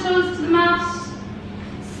top of the toes to the mat.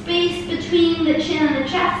 Space between the chin and the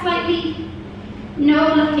chest slightly.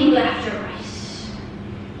 No looking left or right.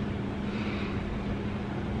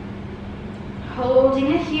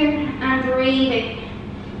 Holding it here and breathing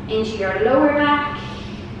into your lower back,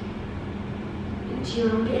 into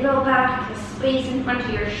your middle back, the space in front of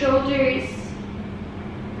your shoulders.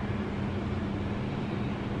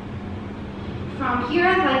 From here,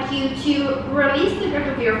 I'd like you to release the grip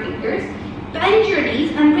of your fingers, bend your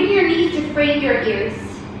knees, and bring your knees to frame your ears.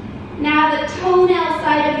 Now the toenail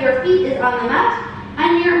side of your feet is on the mat,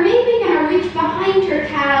 and you're maybe going to reach behind your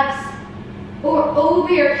calves or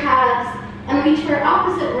over your calves and reach for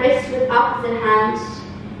opposite wrist with opposite hand,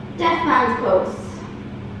 death man's pose,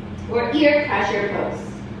 or ear pressure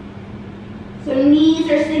pose. So knees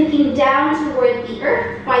are sinking down toward the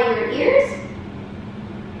earth by your ears.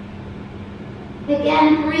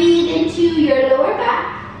 Again, breathe into your lower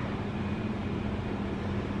back.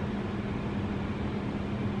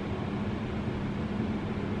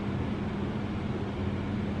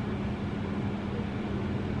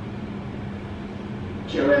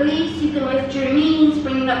 To release, you can lift your knees,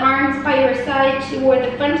 bring the arms by your side toward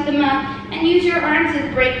the front of the mat, and use your arms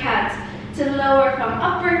as brake pads to lower from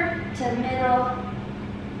upper to middle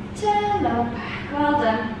to lower back. Well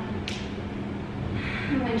done.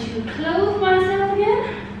 I'm going to close myself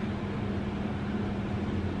again.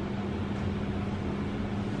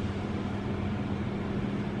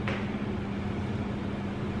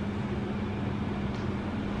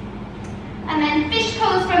 And then fish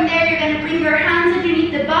pose from there. You're going to bring your hands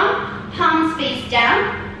underneath the bum, palms face down.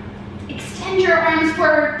 Extend your arms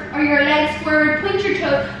forward or your legs forward, point your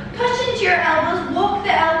toes, push into your elbows, walk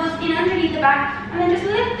the elbows in underneath the back, and then just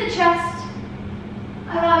lift the chest.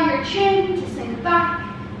 Allow your chin to sink back,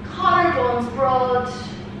 collarbones broad,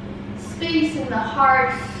 space in the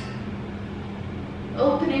heart,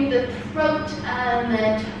 opening the throat, and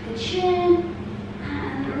then tuck the chin,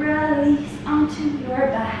 and release onto your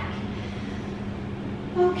back.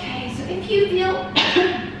 Okay, so if you feel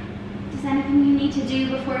there's anything you need to do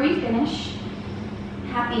before we finish,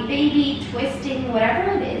 happy baby, twisting,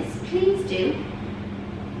 whatever it is, please do.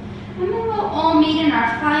 And then we'll all meet in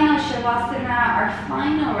our final Shavasana, our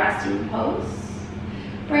final resting pose.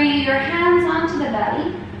 Bringing your hands onto the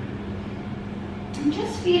belly. And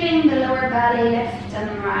just feeling the lower belly lift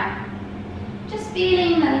and rise. Just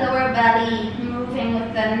feeling the lower belly moving with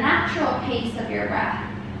the natural pace of your breath.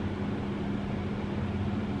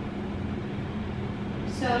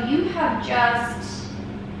 So you have just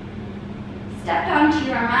stepped onto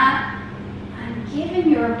your mat and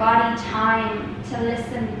given your body time to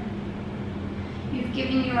listen. You've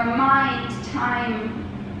given your mind time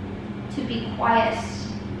to be quiet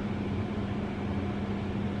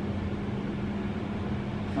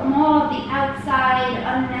from all of the outside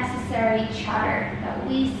unnecessary chatter that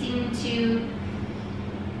we seem to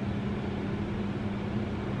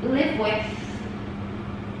live with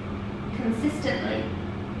consistently.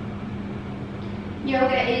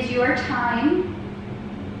 Yoga is your time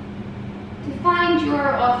to find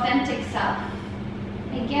your authentic self.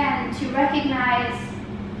 Again, to recognize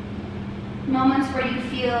moments where you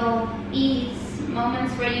feel ease,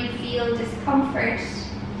 moments where you feel discomfort,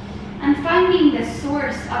 and finding the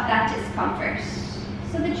source of that discomfort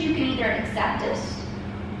so that you can either accept it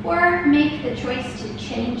or make the choice to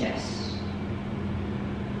change it.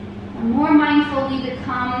 The more mindful we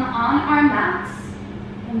become on our mats,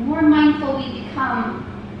 the more mindful we become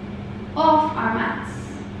off our mats.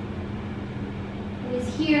 It is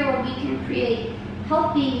here where we can create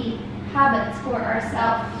healthy habits for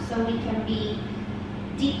ourselves so we can be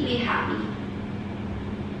deeply happy,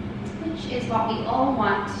 which is what we all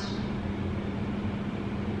want.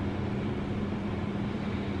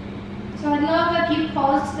 So I'd love if you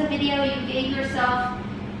paused the video, you gave yourself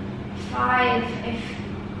 5, if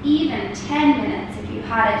even 10 minutes if you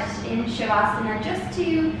had it in Shavasana, just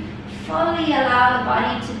to fully allow the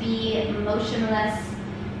body to be motionless,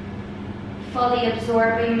 fully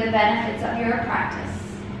absorbing the benefits of your practice.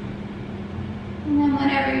 And then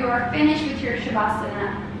whenever you are finished with your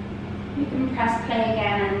Shavasana, you can press play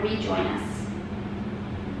again and rejoin us.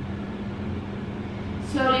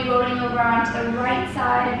 Slowly rolling over onto the right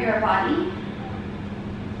side of your body.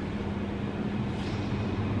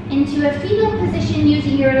 Into a fetal position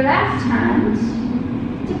using your left hand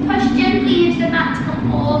to push gently into the mat to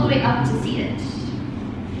come all the way up to seated.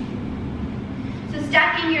 So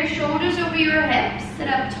stacking your shoulders over your hips, sit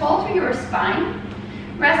up tall through your spine,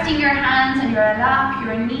 resting your hands on your lap,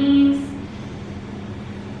 your knees,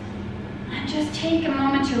 and just take a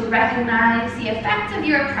moment to recognize the effects of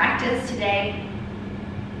your practice today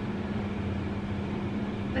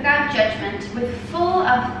without judgment, with full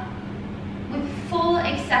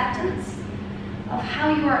acceptance of how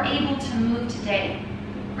you are able to move today.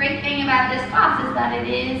 The great thing about this class is that it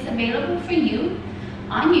is available for you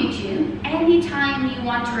on YouTube anytime you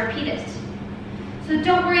want to repeat it. So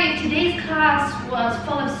don't worry if today's class was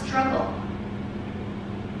full of struggle.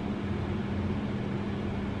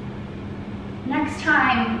 Next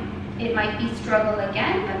time it might be struggle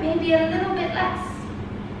again, but maybe a little bit less.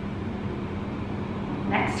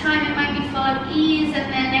 Next time it might be full of ease,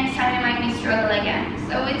 and then next time it might be struggle again.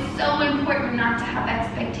 So it's so important not to have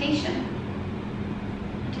expectation,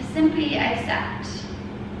 to simply accept.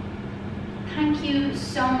 Thank you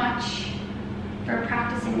so much for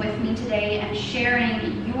practicing with me today and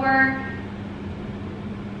sharing your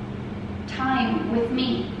time with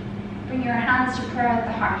me. Bring your hands to prayer at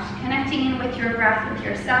the heart, connecting in with your breath, with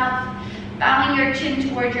yourself, bowing your chin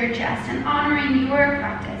towards your chest and honoring your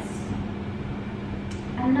practice.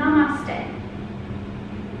 And namaste.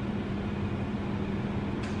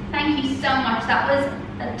 Thank you so much. That was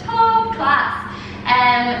a tough class.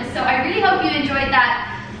 So I really hope you enjoyed that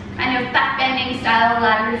kind of back bending style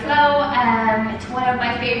lateral flow. It's one of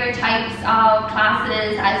my favorite types of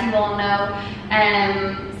classes, as you all know.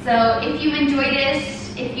 So if you enjoyed it,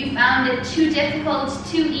 if you found it too difficult,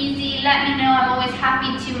 too easy, let me know. I'm always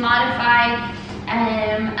happy to modify.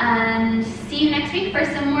 And see you next week for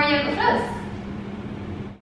some more yoga flows.